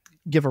don't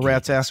give a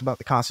rat's ass about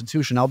the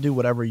Constitution. I'll do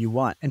whatever you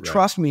want. And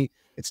trust me,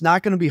 it's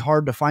not going to be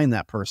hard to find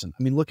that person.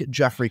 I mean, look at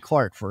Jeffrey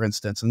Clark, for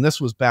instance. And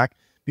this was back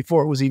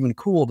before it was even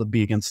cool to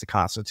be against the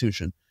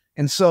Constitution.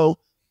 And so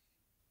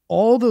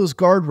all those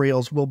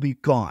guardrails will be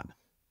gone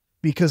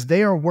because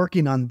they are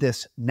working on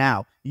this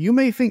now. You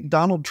may think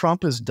Donald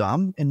Trump is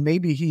dumb, and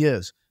maybe he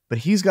is, but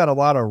he's got a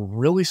lot of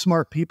really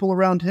smart people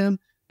around him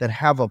that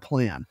have a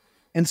plan.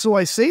 And so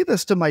I say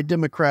this to my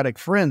Democratic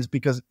friends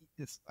because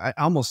I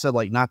almost said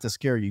not to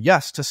scare you.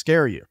 Yes, to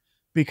scare you,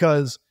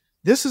 because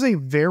this is a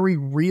very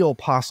real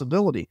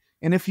possibility.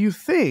 And if you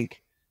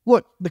think,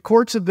 look, the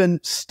courts have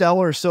been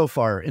stellar so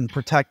far in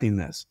protecting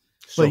this,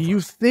 but you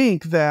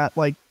think that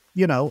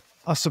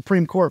a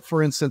Supreme Court,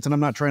 for instance, and I'm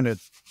not trying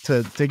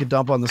to take a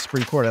dump on the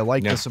Supreme Court. I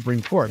like the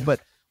Supreme Court, but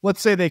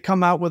let's say they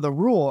come out with a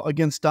rule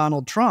against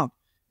Donald Trump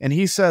and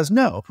he says,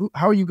 no,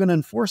 how are you going to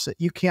enforce it?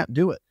 You can't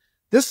do it.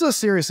 This is a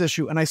serious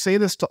issue. And I say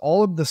this to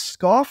all of the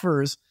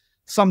scoffers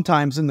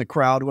sometimes in the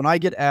crowd when I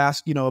get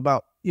asked,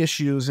 about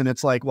issues and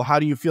it's like, well, how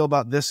do you feel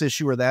about this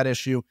issue or that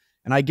issue?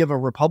 And I give a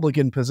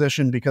Republican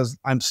position because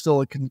I'm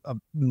still a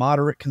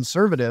moderate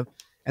conservative,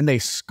 and they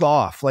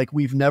scoff like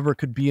we've never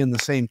could be in the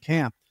same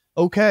camp.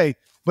 Okay,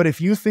 but if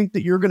you think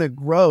that you're going to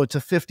grow to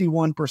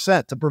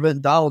 51% to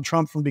prevent Donald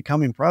Trump from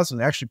becoming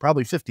president, actually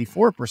probably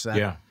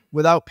 54%,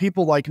 without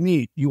people like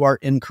me, you are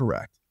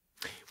incorrect.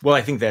 Well,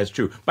 I think that's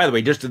true. By the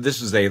way,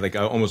 this is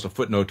almost a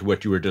footnote to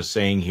what you were just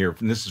saying here.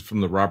 And this is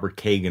from the Robert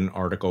Kagan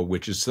article,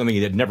 which is something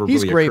that never really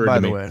occurred to me. He's great, by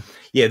the way.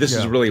 Yeah, this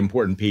is a really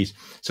important piece.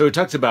 So it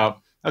talks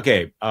about,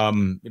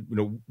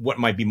 what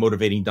might be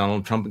motivating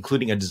Donald Trump,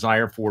 including a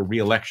desire for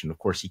re-election. Of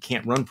course, he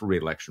can't run for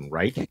re-election,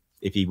 right?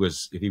 If he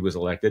was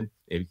elected,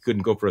 if he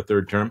couldn't go for a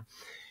third term.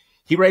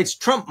 He writes,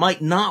 Trump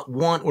might not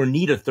want or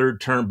need a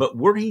third term, but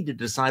were he to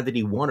decide that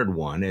he wanted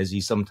one, as he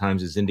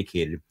sometimes has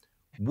indicated,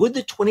 would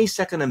the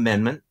 22nd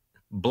Amendment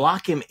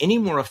block him any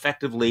more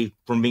effectively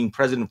from being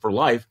president for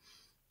life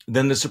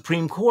than the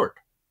Supreme Court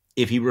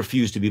if he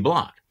refused to be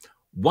blocked?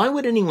 Why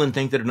would anyone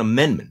think that an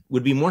amendment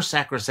would be more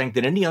sacrosanct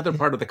than any other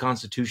part of the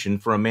Constitution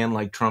for a man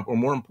like Trump, or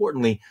more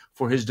importantly,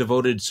 for his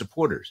devoted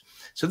supporters?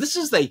 So this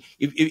is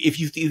if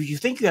you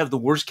think you have the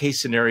worst case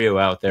scenario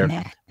out there,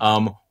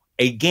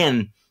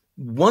 again,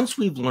 once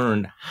we've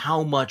learned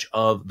how much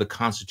of the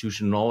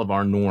Constitution and all of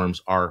our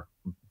norms are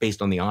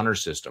based on the honor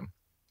system,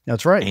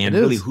 that's right, and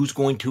really who's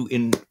going to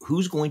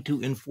Who's going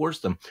to enforce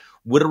them?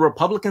 Would a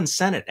Republican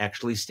Senate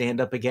actually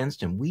stand up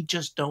against him? We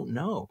just don't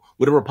know.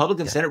 Would a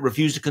Republican Senate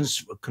refuse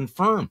to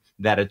confirm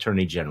that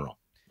attorney general?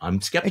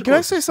 I'm skeptical. And can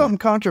I say something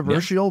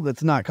controversial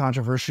that's not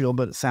controversial,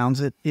 but it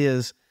sounds it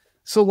is?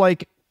 So,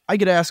 like, I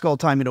get asked all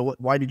the time,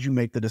 why did you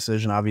make the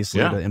decision, obviously,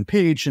 to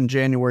impeach in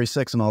January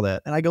 6th and all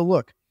that? And I go,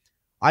 look,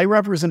 I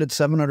represented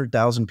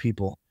 700,000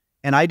 people,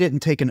 and I didn't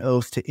take an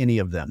oath to any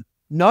of them.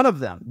 None of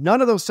them. None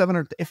of those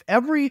 700. If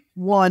every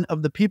one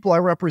of the people I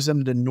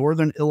represented in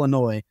Northern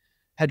Illinois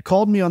had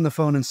called me on the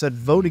phone and said,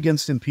 vote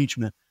against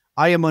impeachment,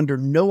 I am under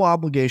no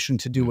obligation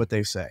to do what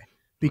they say.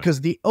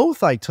 Because the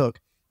oath I took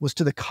was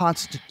to the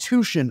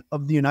Constitution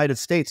of the United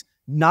States,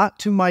 not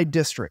to my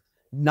district,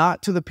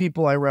 not to the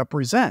people I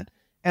represent.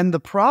 And the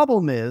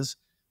problem is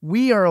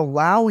we are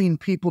allowing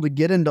people to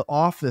get into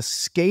office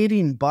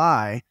skating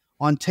by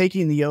on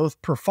taking the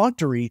oath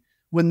perfunctory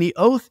when the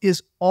oath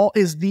is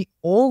the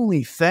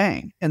only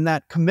thing, and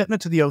that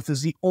commitment to the oath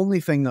is the only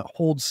thing that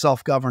holds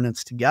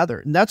self-governance together.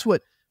 And that's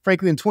what,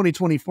 frankly, in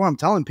 2024, I'm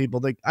telling people,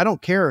 like, I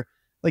don't care,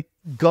 like,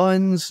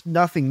 guns,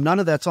 nothing, none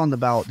of that's on the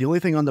ballot. The only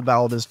thing on the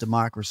ballot is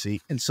democracy.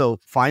 And so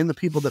find the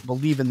people that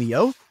believe in the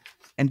oath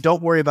and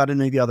don't worry about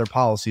any of the other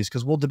policies,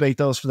 because we'll debate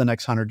those for the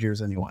next 100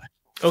 years anyway.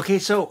 Okay,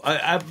 so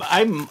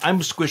I'm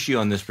squishy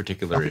on this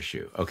particular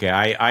issue. Okay,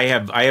 I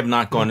have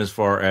not gone as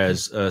far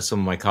as some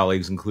of my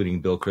colleagues, including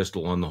Bill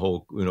Kristol, on the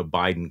whole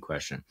Biden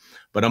question.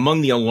 But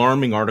among the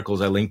alarming articles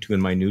I linked to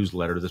in my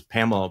newsletter, this is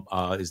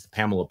the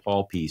Pamela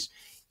Paul piece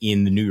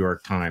in the New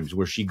York Times,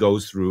 where she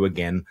goes through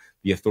again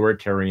the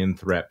authoritarian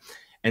threat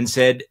and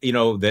said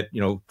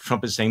that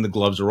Trump is saying the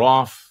gloves are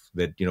off,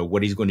 that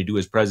what he's going to do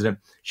as president.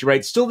 She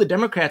writes, still the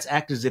Democrats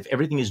act as if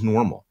everything is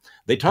normal.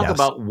 They talk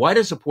about why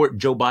to support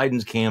Joe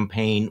Biden's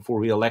campaign for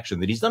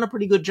re-election, that he's done a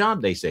pretty good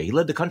job, they say. He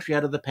led the country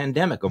out of the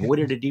pandemic,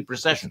 avoided a deep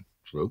recession.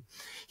 True.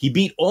 He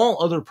beat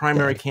all other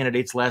primary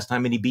candidates last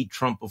time, and he beat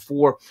Trump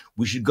before.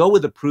 We should go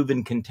with a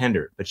proven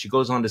contender. But she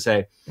goes on to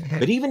say,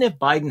 but even if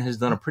Biden has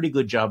done a pretty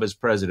good job as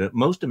president,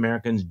 most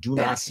Americans do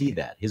not see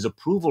that. His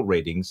approval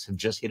ratings have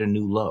just hit a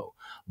new low.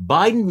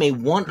 Biden may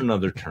want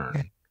another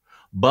term,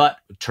 but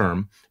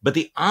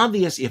the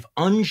obvious, if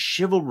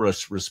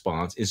unchivalrous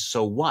response is,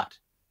 so what?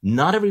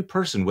 Not every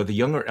person, whether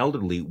young or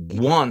elderly,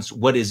 wants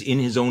what is in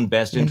his own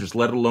best interest,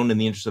 let alone in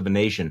the interest of a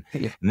nation.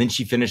 And then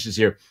she finishes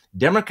here.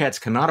 Democrats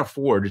cannot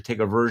afford to take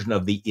a version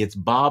of the it's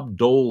Bob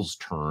Dole's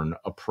turn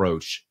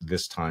approach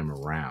this time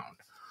around.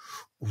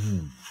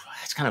 Ooh,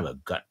 that's kind of a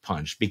gut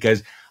punch,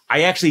 because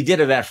I actually did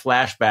have that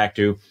flashback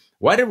to,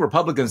 why did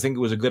Republicans think it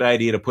was a good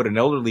idea to put an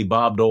elderly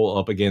Bob Dole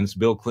up against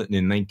Bill Clinton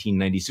in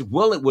 1996?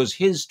 Well, it was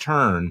his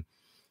turn.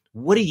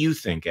 What do you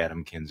think,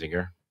 Adam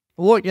Kinzinger?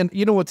 Look, and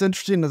what's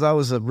interesting is I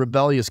was a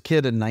rebellious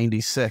kid in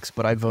 96,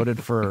 but I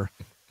voted for,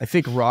 I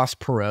think, Ross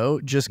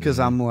Perot, just because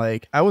I'm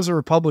like, I was a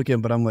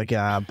Republican, but I'm like,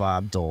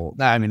 Bob Dole.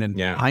 I mean, in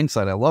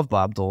hindsight, I love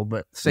Bob Dole,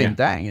 but same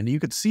thing. And you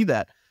could see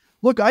that.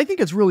 Look, I think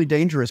it's really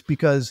dangerous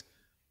because,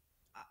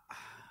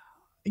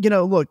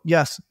 look,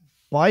 yes,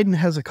 Biden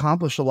has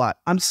accomplished a lot.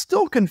 I'm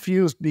still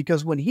confused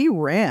because when he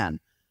ran,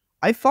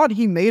 I thought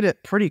he made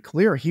it pretty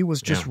clear he was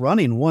just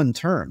running one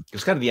term.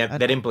 It's kind of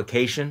that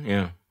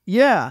implication.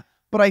 Yeah.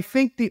 But I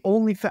think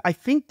I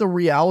think the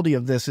reality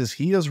of this is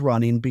he is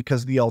running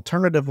because the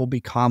alternative will be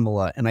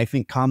Kamala, and I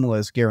think Kamala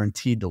is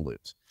guaranteed to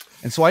lose.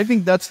 And so I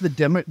think that's the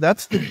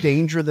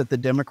danger that the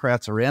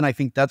Democrats are in. I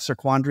think that's their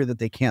quandary that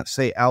they can't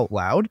say out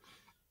loud.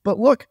 But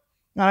look,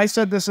 and I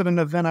said this at an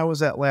event I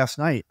was at last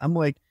night. I'm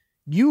like,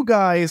 you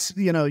guys,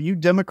 you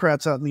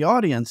Democrats out in the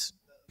audience,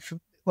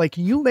 like,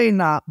 you may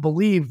not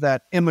believe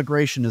that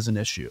immigration is an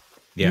issue.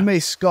 Yeah. You may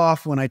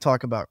scoff when I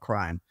talk about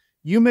crime.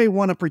 You may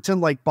want to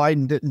pretend like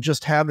Biden didn't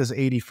just have his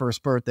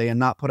 81st birthday and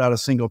not put out a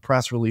single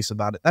press release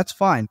about it. That's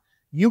fine.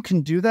 You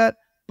can do that.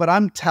 But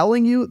I'm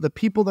telling you, the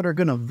people that are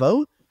going to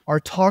vote are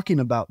talking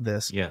about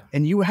this. Yeah.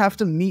 And you have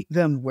to meet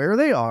them where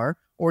they are,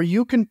 or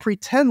you can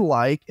pretend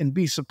like and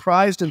be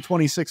surprised in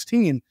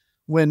 2016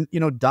 when,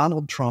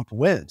 Donald Trump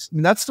wins. I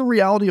mean, that's the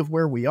reality of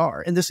where we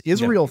are. And this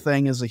Israel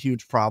thing is a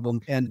huge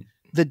problem. And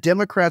the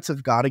Democrats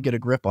have got to get a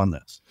grip on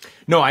this.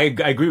 No, I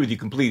agree with you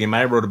completely.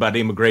 I wrote about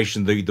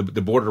immigration, the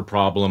border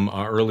problem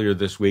earlier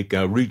this week.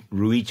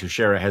 Rui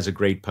Teixeira has a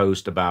great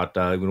post about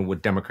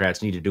what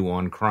Democrats need to do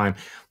on crime.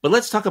 But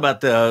let's talk about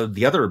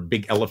the other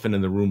big elephant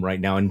in the room right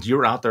now. And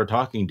you're out there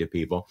talking to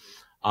people.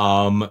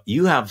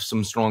 You have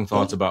some strong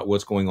thoughts about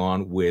what's going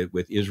on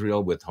with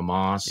Israel, with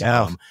Hamas.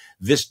 Yeah.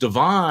 This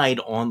divide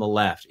on the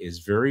left is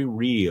very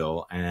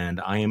real,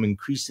 and I am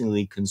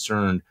increasingly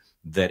concerned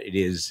that it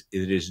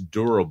is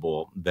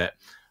durable, that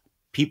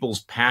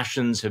people's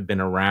passions have been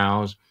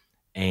aroused.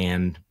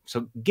 And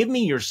so give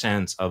me your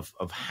sense of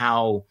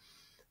how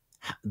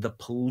the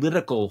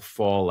political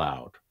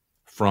fallout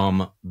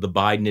from the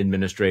Biden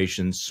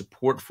administration's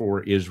support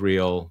for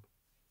Israel.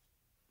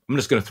 I'm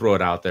just going to throw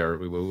it out there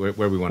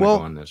where we want to go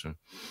on this one.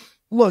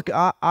 Look,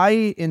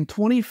 I in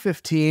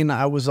 2015,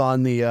 I was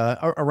on the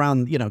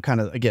around,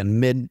 kind of,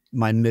 again,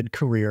 my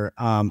mid-career.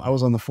 I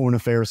was on the Foreign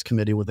Affairs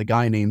Committee with a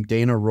guy named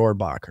Dana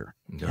Rohrabacher.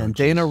 And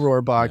Dana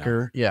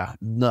Rohrabacher,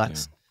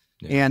 nuts.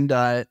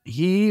 And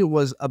he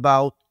was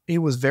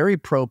very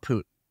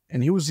pro-Putin.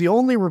 And he was the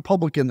only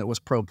Republican that was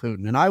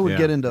pro-Putin. And I would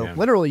get into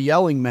literally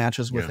yelling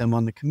matches with him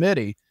on the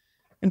committee.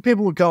 And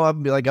people would go up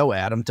and be like, oh,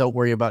 Adam, don't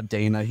worry about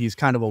Dana. He's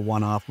kind of a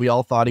one-off. We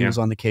all thought he was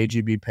on the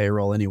KGB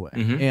payroll anyway.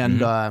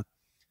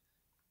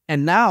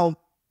 And now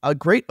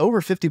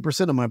over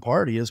 50% of my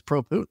party is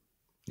pro-Putin.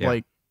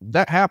 Like,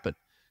 that happened.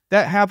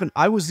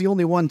 I was the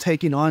only one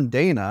taking on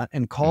Dana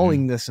and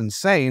calling this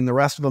insane. The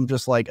rest of them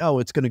just like, oh,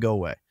 it's going to go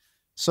away.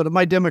 So to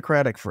my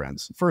Democratic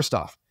friends, first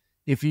off,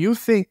 if you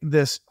think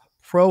this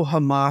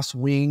pro-Hamas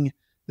wing,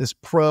 this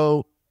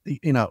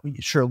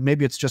sure,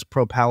 maybe it's just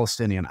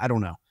pro-Palestinian, I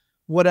don't know.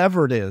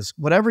 Whatever it is,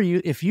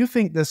 if you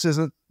think this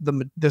isn't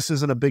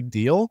a big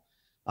deal,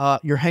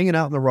 you're hanging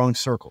out in the wrong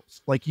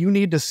circles. Like, you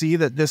need to see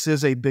that this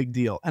is a big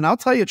deal. And I'll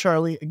tell you,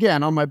 Charlie,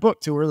 again, on my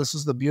book tour, this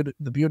is the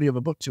beauty of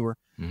a book tour.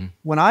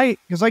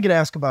 Because I get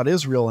asked about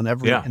Israel in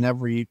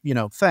every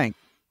thing.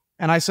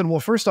 And I said, well,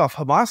 first off,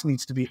 Hamas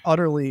needs to be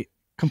utterly,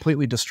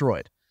 completely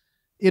destroyed.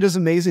 It is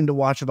amazing to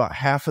watch about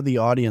half of the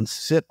audience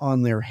sit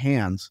on their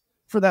hands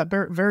for that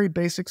very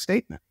basic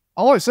statement.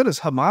 All I said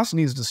is Hamas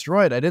needs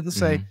destroyed. I didn't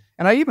say,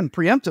 and I even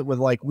preempt it with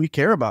like, we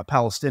care about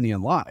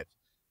Palestinian lives,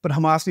 but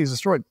Hamas needs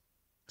destroyed.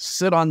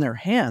 Sit on their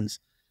hands.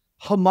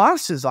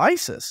 Hamas is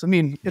ISIS. I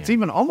mean, it's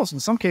even almost in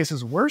some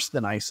cases worse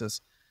than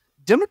ISIS.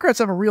 Democrats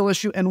have a real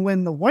issue. And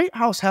when the White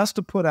House has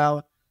to put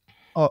out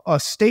a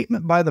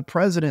statement by the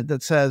president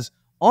that says,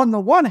 on the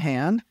one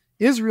hand,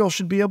 Israel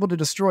should be able to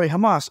destroy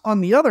Hamas.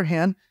 On the other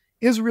hand,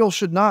 Israel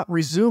should not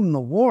resume the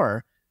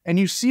war. And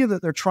you see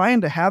that they're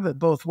trying to have it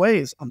both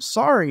ways. I'm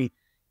sorry.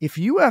 If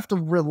you have to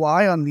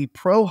rely on the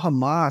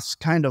pro-Hamas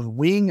kind of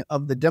wing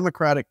of the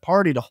Democratic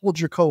Party to hold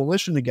your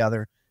coalition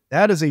together,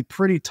 that is a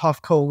pretty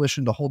tough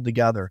coalition to hold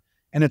together.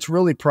 And it's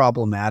really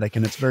problematic,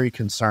 and it's very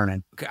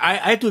concerning. I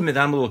have to admit,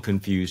 I'm a little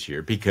confused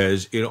here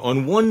because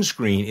on one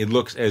screen, it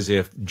looks as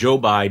if Joe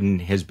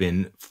Biden has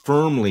been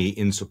firmly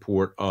in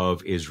support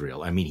of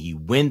Israel. I mean, he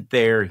went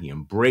there, he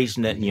embraced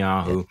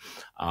Netanyahu.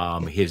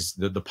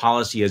 The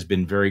policy has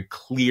been very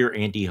clear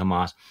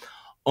anti-Hamas.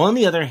 On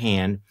the other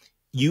hand,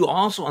 you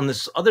also, on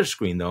this other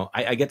screen, though,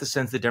 I get the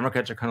sense that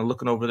Democrats are kind of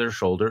looking over their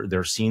shoulder.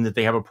 They're seeing that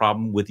they have a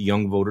problem with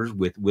young voters,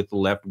 with the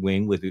left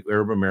wing, with the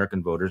Arab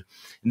American voters.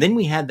 And then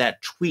we had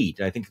that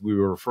tweet I think we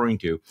were referring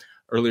to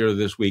earlier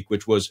this week,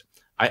 which was,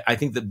 I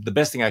think the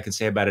best thing I can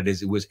say about it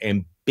is it was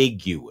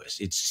ambiguous.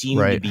 It seemed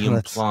to be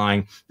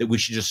implying that we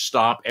should just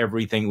stop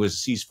everything. It was a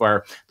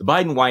ceasefire. The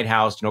Biden White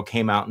House,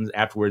 came out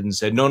afterward and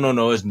said, no,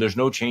 there's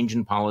no change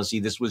in policy.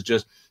 This was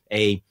just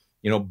a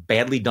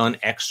badly done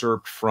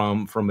excerpt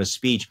from a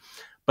speech.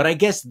 But I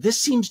guess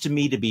this seems to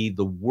me to be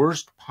the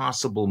worst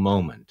possible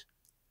moment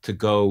to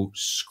go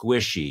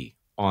squishy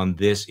on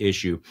this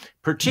issue,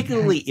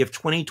 particularly if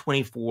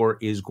 2024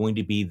 is going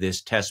to be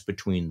this test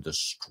between the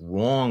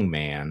strong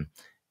man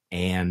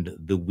and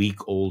the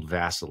weak, old,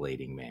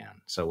 vacillating man.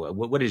 So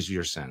what is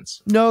your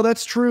sense? No,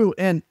 that's true.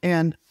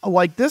 And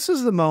like, this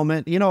is the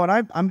moment,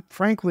 and I'm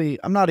frankly,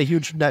 I'm not a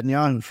huge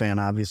Netanyahu fan,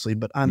 obviously,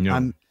 but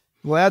I'm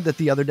glad that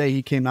the other day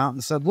he came out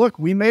and said, look,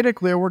 we made it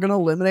clear we're going to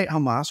eliminate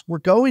Hamas. We're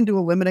going to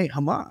eliminate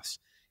Hamas.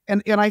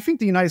 And I think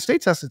the United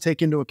States has to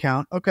take into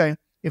account, okay,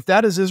 if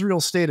that is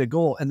Israel's stated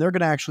goal and they're going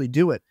to actually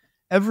do it,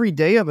 every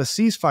day of a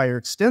ceasefire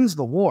extends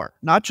the war,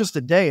 not just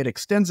a day, it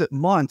extends it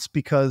months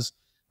because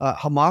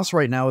Hamas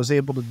right now is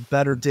able to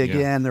better dig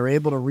in. They're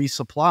able to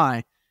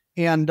resupply.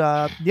 And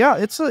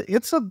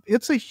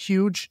it's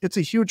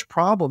a huge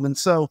problem. And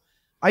so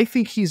I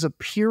think he's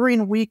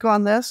appearing weak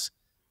on this.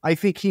 I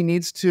think he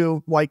needs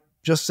to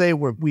just say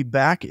we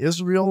back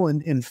Israel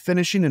in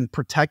finishing and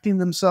protecting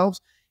themselves.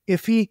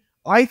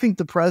 I think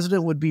the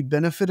president would be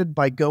benefited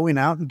by going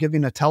out and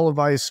giving a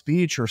televised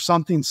speech or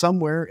something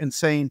somewhere and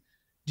saying,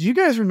 do you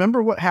guys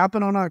remember what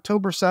happened on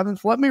October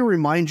 7th? Let me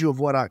remind you of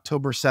what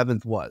October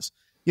 7th was.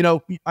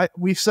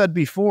 We've said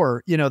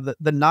before,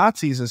 the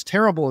Nazis, as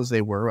terrible as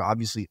they were,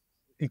 obviously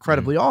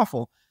incredibly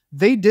awful,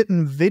 they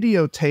didn't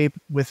videotape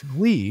with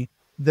glee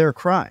their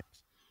crimes.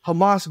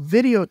 Hamas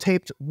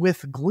videotaped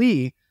with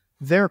glee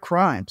their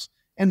crimes.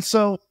 And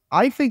so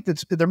I think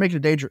that they're making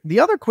a danger.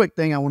 The other quick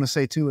thing I want to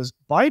say too is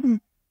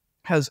Biden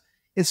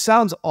it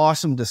sounds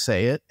awesome to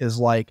say it, is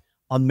like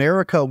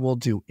America will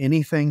do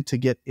anything to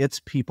get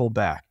its people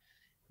back.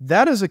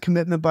 That is a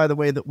commitment, by the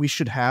way, that we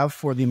should have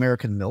for the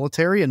American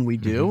military, and we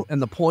do. And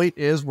the point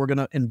is we're going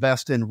to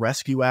invest in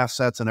rescue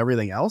assets and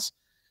everything else.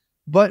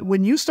 But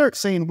when you start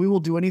saying we will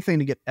do anything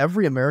to get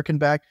every American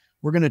back,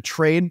 we're going to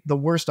trade the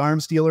worst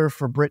arms dealer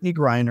for Brittany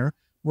Griner.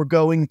 We're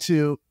going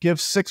to give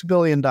 $6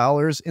 billion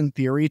in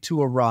theory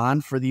to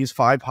Iran for these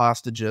 5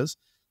 hostages.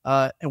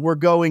 And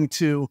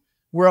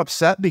we're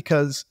upset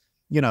because,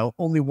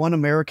 only one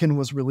American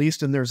was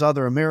released and there's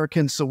other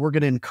Americans. So we're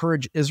going to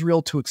encourage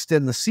Israel to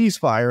extend the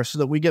ceasefire so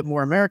that we get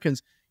more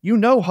Americans.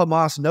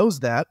 Hamas knows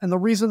that. And the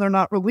reason they're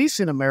not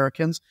releasing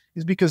Americans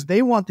is because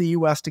they want the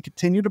U.S. to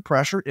continue to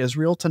pressure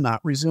Israel to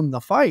not resume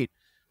the fight.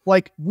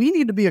 We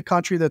need to be a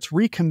country that's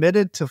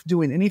recommitted to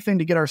doing anything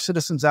to get our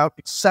citizens out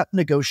except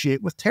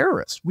negotiate with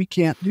terrorists. We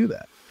can't do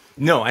that.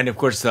 No, and of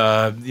course,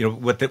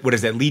 what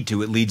does that lead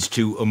to? It leads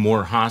to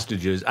more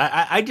hostages.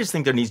 I just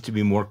think there needs to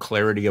be more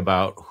clarity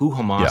about who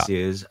Hamas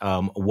is,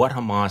 what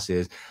Hamas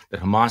is.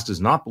 That Hamas does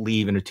not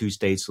believe in a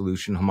two-state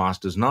solution. Hamas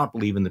does not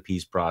believe in the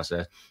peace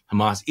process.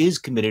 Hamas is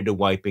committed to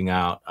wiping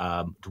out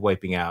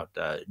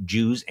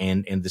Jews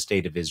and the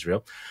state of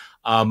Israel.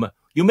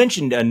 You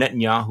mentioned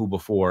Netanyahu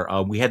before.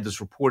 We had this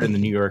report in the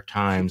New York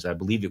Times, I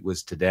believe it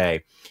was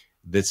today,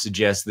 that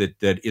suggests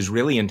that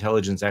Israeli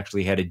intelligence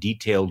actually had a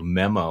detailed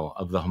memo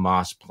of the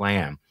Hamas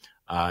plan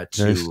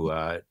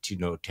to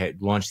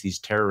launch these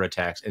terror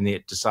attacks, and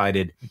it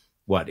decided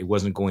it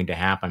wasn't going to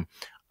happen.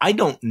 I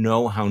don't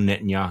know how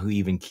Netanyahu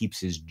even keeps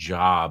his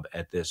job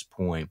at this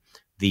point.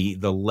 The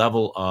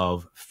level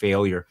of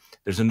failure.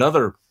 There's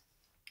another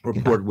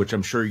report, which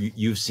I'm sure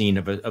you've seen,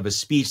 of a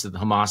speech that the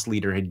Hamas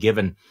leader had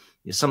given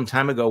some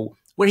time ago,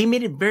 where he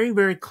made it very,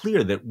 very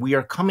clear that we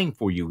are coming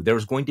for you.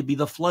 There's going to be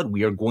the flood.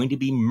 We are going to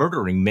be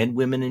murdering men,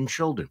 women, and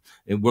children.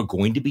 And we're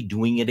going to be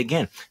doing it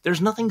again.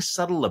 There's nothing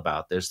subtle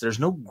about this. There's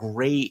no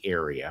gray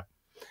area.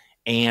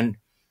 And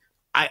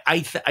I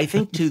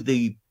think to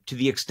the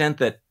extent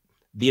that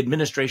the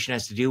administration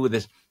has to deal with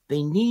this,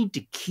 they need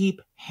to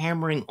keep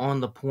hammering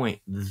on the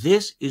point.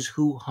 This is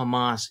who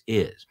Hamas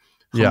is.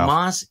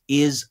 Hamas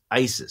is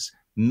ISIS.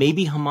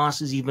 Maybe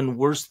Hamas is even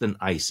worse than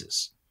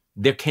ISIS.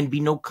 There can be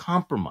no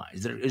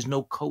compromise. There is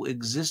no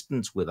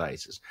coexistence with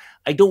ISIS.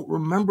 I don't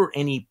remember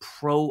any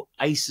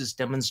pro-ISIS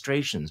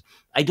demonstrations.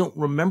 I don't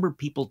remember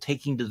people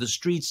taking to the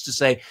streets to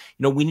say,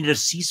 we need a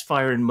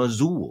ceasefire in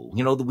Mosul,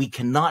 that we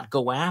cannot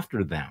go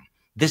after them.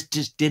 This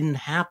just didn't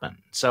happen.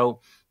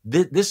 So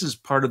this is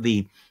part of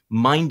the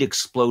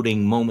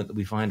mind-exploding moment that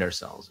we find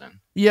ourselves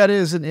in. Yeah, it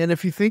is. And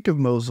if you think of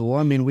Mosul,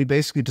 I mean, we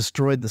basically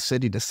destroyed the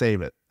city to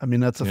save it. I mean,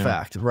 that's a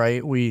fact,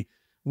 right? We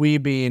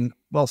being,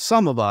 well,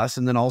 some of us,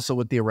 and then also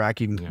with the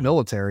Iraqi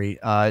military,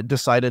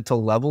 decided to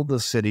level the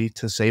city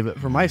to save it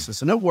from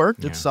ISIS. And it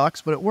worked. It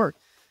sucks, but it worked.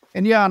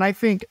 And and I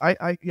think,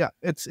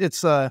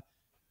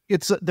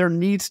 there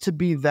needs to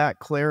be that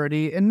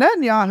clarity. And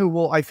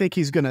Netanyahu I think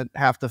he's going to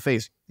have to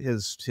face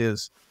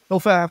he'll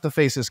have to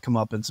face his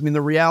comeuppance. I mean,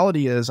 the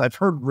reality is, I've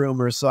heard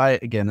rumors, so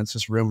again, it's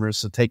just rumors,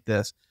 so take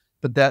this,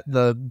 but that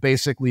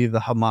basically the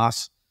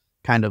Hamas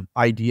kind of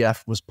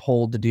IDF was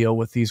pulled to deal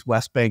with these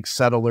West Bank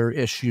settler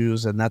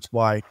issues, and that's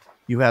why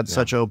you had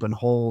such open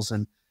holes.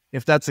 And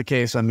if that's the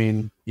case, I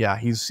mean,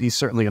 he's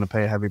certainly going to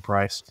pay a heavy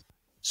price.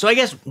 So I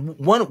guess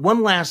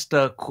one last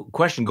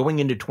question going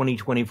into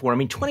 2024. I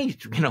mean,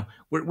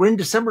 we're in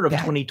December of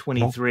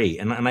 2023,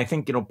 and I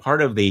think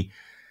part of the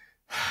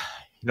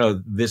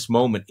this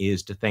moment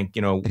is to think,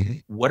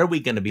 what are we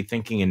going to be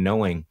thinking and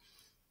knowing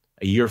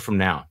a year from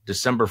now,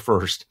 December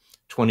 1st,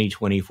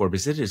 2024,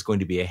 because it is going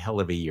to be a hell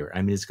of a year.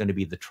 I mean, it's going to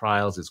be the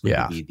trials, it's going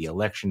to be the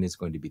election, it's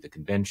going to be the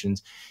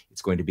conventions,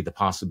 it's going to be the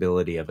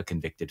possibility of a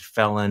convicted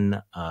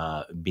felon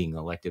being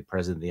elected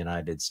president of the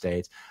United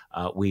States.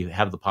 We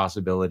have the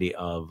possibility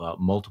of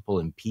multiple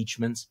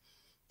impeachments.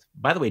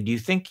 By the way, do you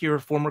think your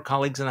former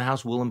colleagues in the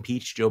House will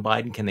impeach Joe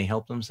Biden? Can they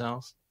help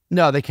themselves?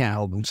 No, they can't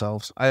help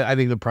themselves. I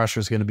think the pressure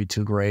is going to be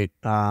too great.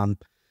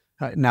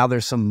 Now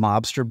there's some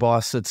mobster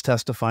boss that's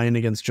testifying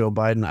against Joe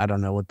Biden. I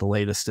don't know what the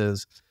latest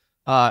is.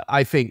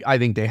 I think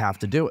they have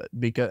to do it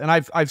because, and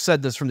I've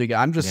said this from the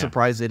beginning. I'm just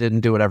surprised they didn't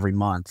do it every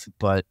month,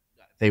 but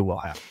they will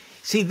have.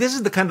 See, this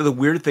is the kind of the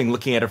weird thing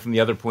looking at it from the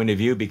other point of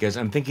view, because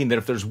I'm thinking that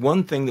if there's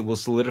one thing that will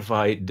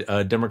solidify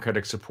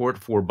Democratic support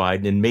for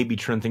Biden and maybe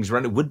turn things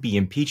around, it would be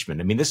impeachment.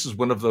 I mean, this is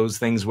one of those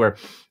things where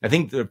I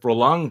think that for a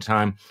long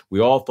time, we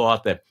all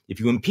thought that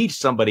if you impeach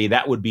somebody,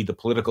 that would be the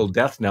political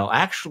death knell.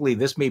 Actually,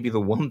 this may be the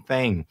one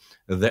thing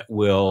that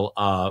will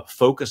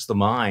focus the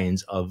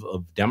minds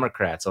of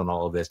Democrats on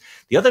all of this.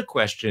 The other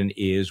question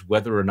is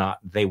whether or not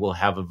they will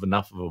have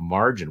enough of a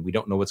margin. We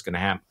don't know what's going to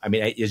happen. I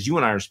mean, as you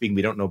and I are speaking,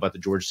 we don't know about the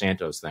George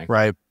Santos thing.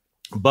 Right.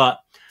 But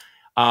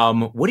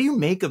what do you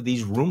make of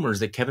these rumors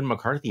that Kevin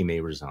McCarthy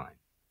may resign?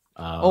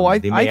 I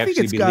think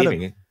it's got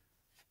to.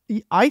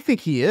 I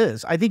think he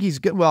is. I think he's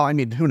good. Well, I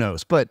mean, who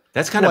knows? But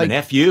that's kind of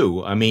an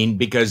FU. I mean,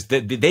 because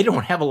they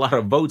don't have a lot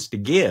of votes to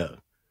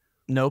give.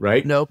 Nope.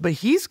 Right? No, but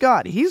he's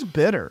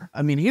bitter.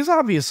 I mean, he's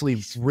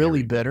obviously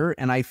really bitter.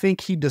 And I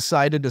think he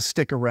decided to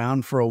stick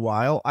around for a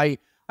while.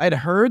 I'd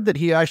heard that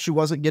he actually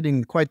wasn't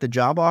getting quite the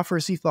job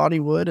offers he thought he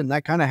would. And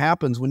that kind of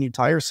happens when you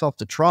tie yourself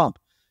to Trump.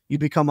 You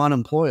become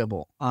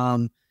unemployable.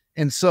 And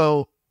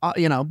so,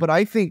 but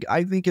I think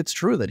it's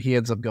true that he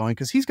ends up going,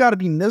 because he's got to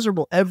be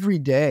miserable every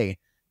day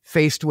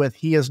faced with,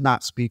 he is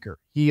not speaker.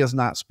 He is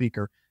not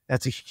speaker.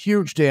 That's a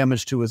huge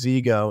damage to his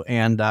ego.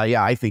 And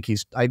I think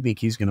he's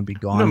going to be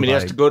gone. No, I mean, he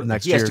has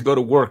to go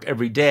to work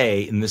every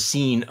day in the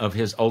scene of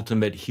his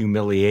ultimate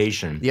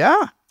humiliation.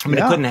 Yeah. I mean,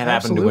 it couldn't have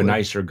happened to a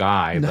nicer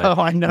guy. No,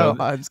 I know.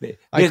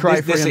 I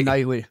cry for him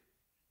nightly.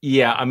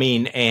 Yeah, I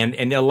mean,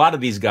 and a lot of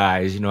these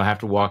guys, have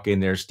to walk in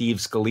there, Steve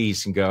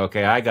Scalise, and go,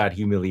 okay, I got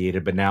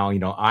humiliated, but now,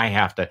 I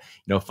have to,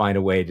 find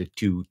a way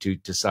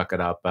to suck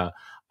it up.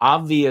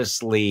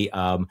 Obviously,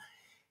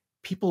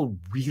 people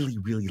really,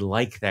 really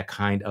like that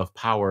kind of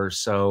power.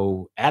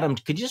 So, Adam,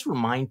 could you just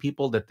remind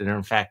people that there,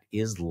 in fact,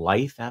 is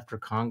life after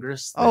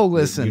Congress? Oh,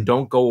 listen. You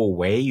don't go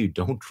away. You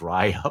don't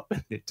dry up.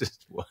 And it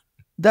just...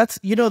 That's,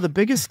 the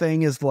biggest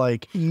thing is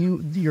like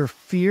your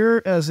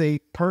fear as a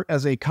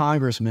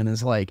congressman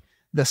is like,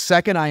 the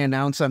second I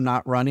announce I'm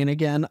not running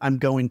again, I'm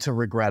going to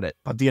regret it.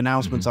 But the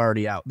announcement's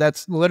already out.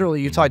 That's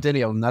literally, you talk to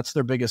any of them, that's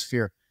their biggest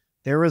fear.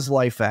 There is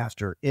life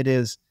after. It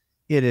is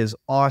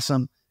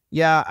awesome.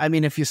 Yeah, I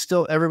mean,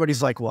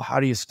 everybody's like, well, how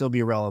do you still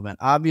be relevant?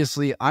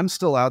 Obviously, I'm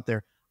still out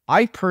there.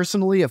 I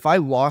personally, if I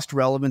lost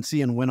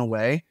relevancy and went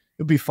away,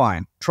 it'd be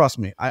fine. Trust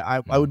me,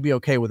 I would be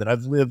okay with it.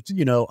 I've lived,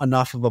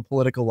 enough of a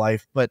political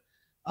life, but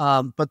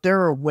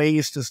there are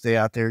ways to stay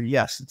out there.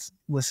 Yes,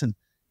 listen,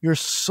 your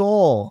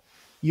soul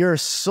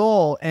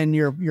and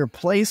your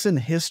place in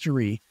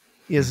history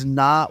is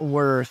not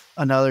worth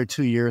another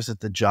 2 years at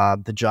the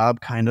job. The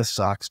job kind of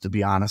sucks, to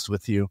be honest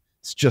with you.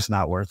 It's just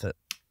not worth it.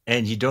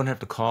 And you don't have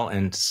to call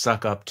and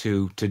suck up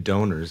to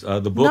donors.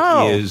 The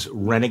book is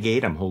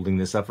Renegade. I'm holding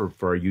this up for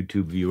our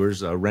YouTube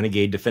viewers.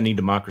 Renegade, Defending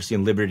Democracy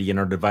and Liberty in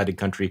Our Divided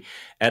Country.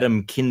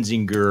 Adam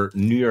Kinzinger,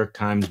 New York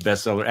Times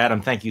bestseller.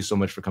 Adam, thank you so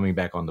much for coming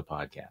back on the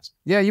podcast.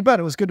 Yeah, you bet.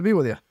 It was good to be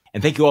with you.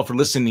 And thank you all for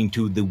listening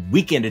to the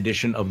weekend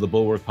edition of the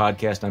Bulwark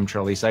podcast. I'm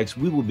Charlie Sykes.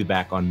 We will be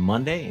back on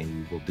Monday, and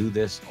we will do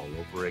this all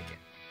over again.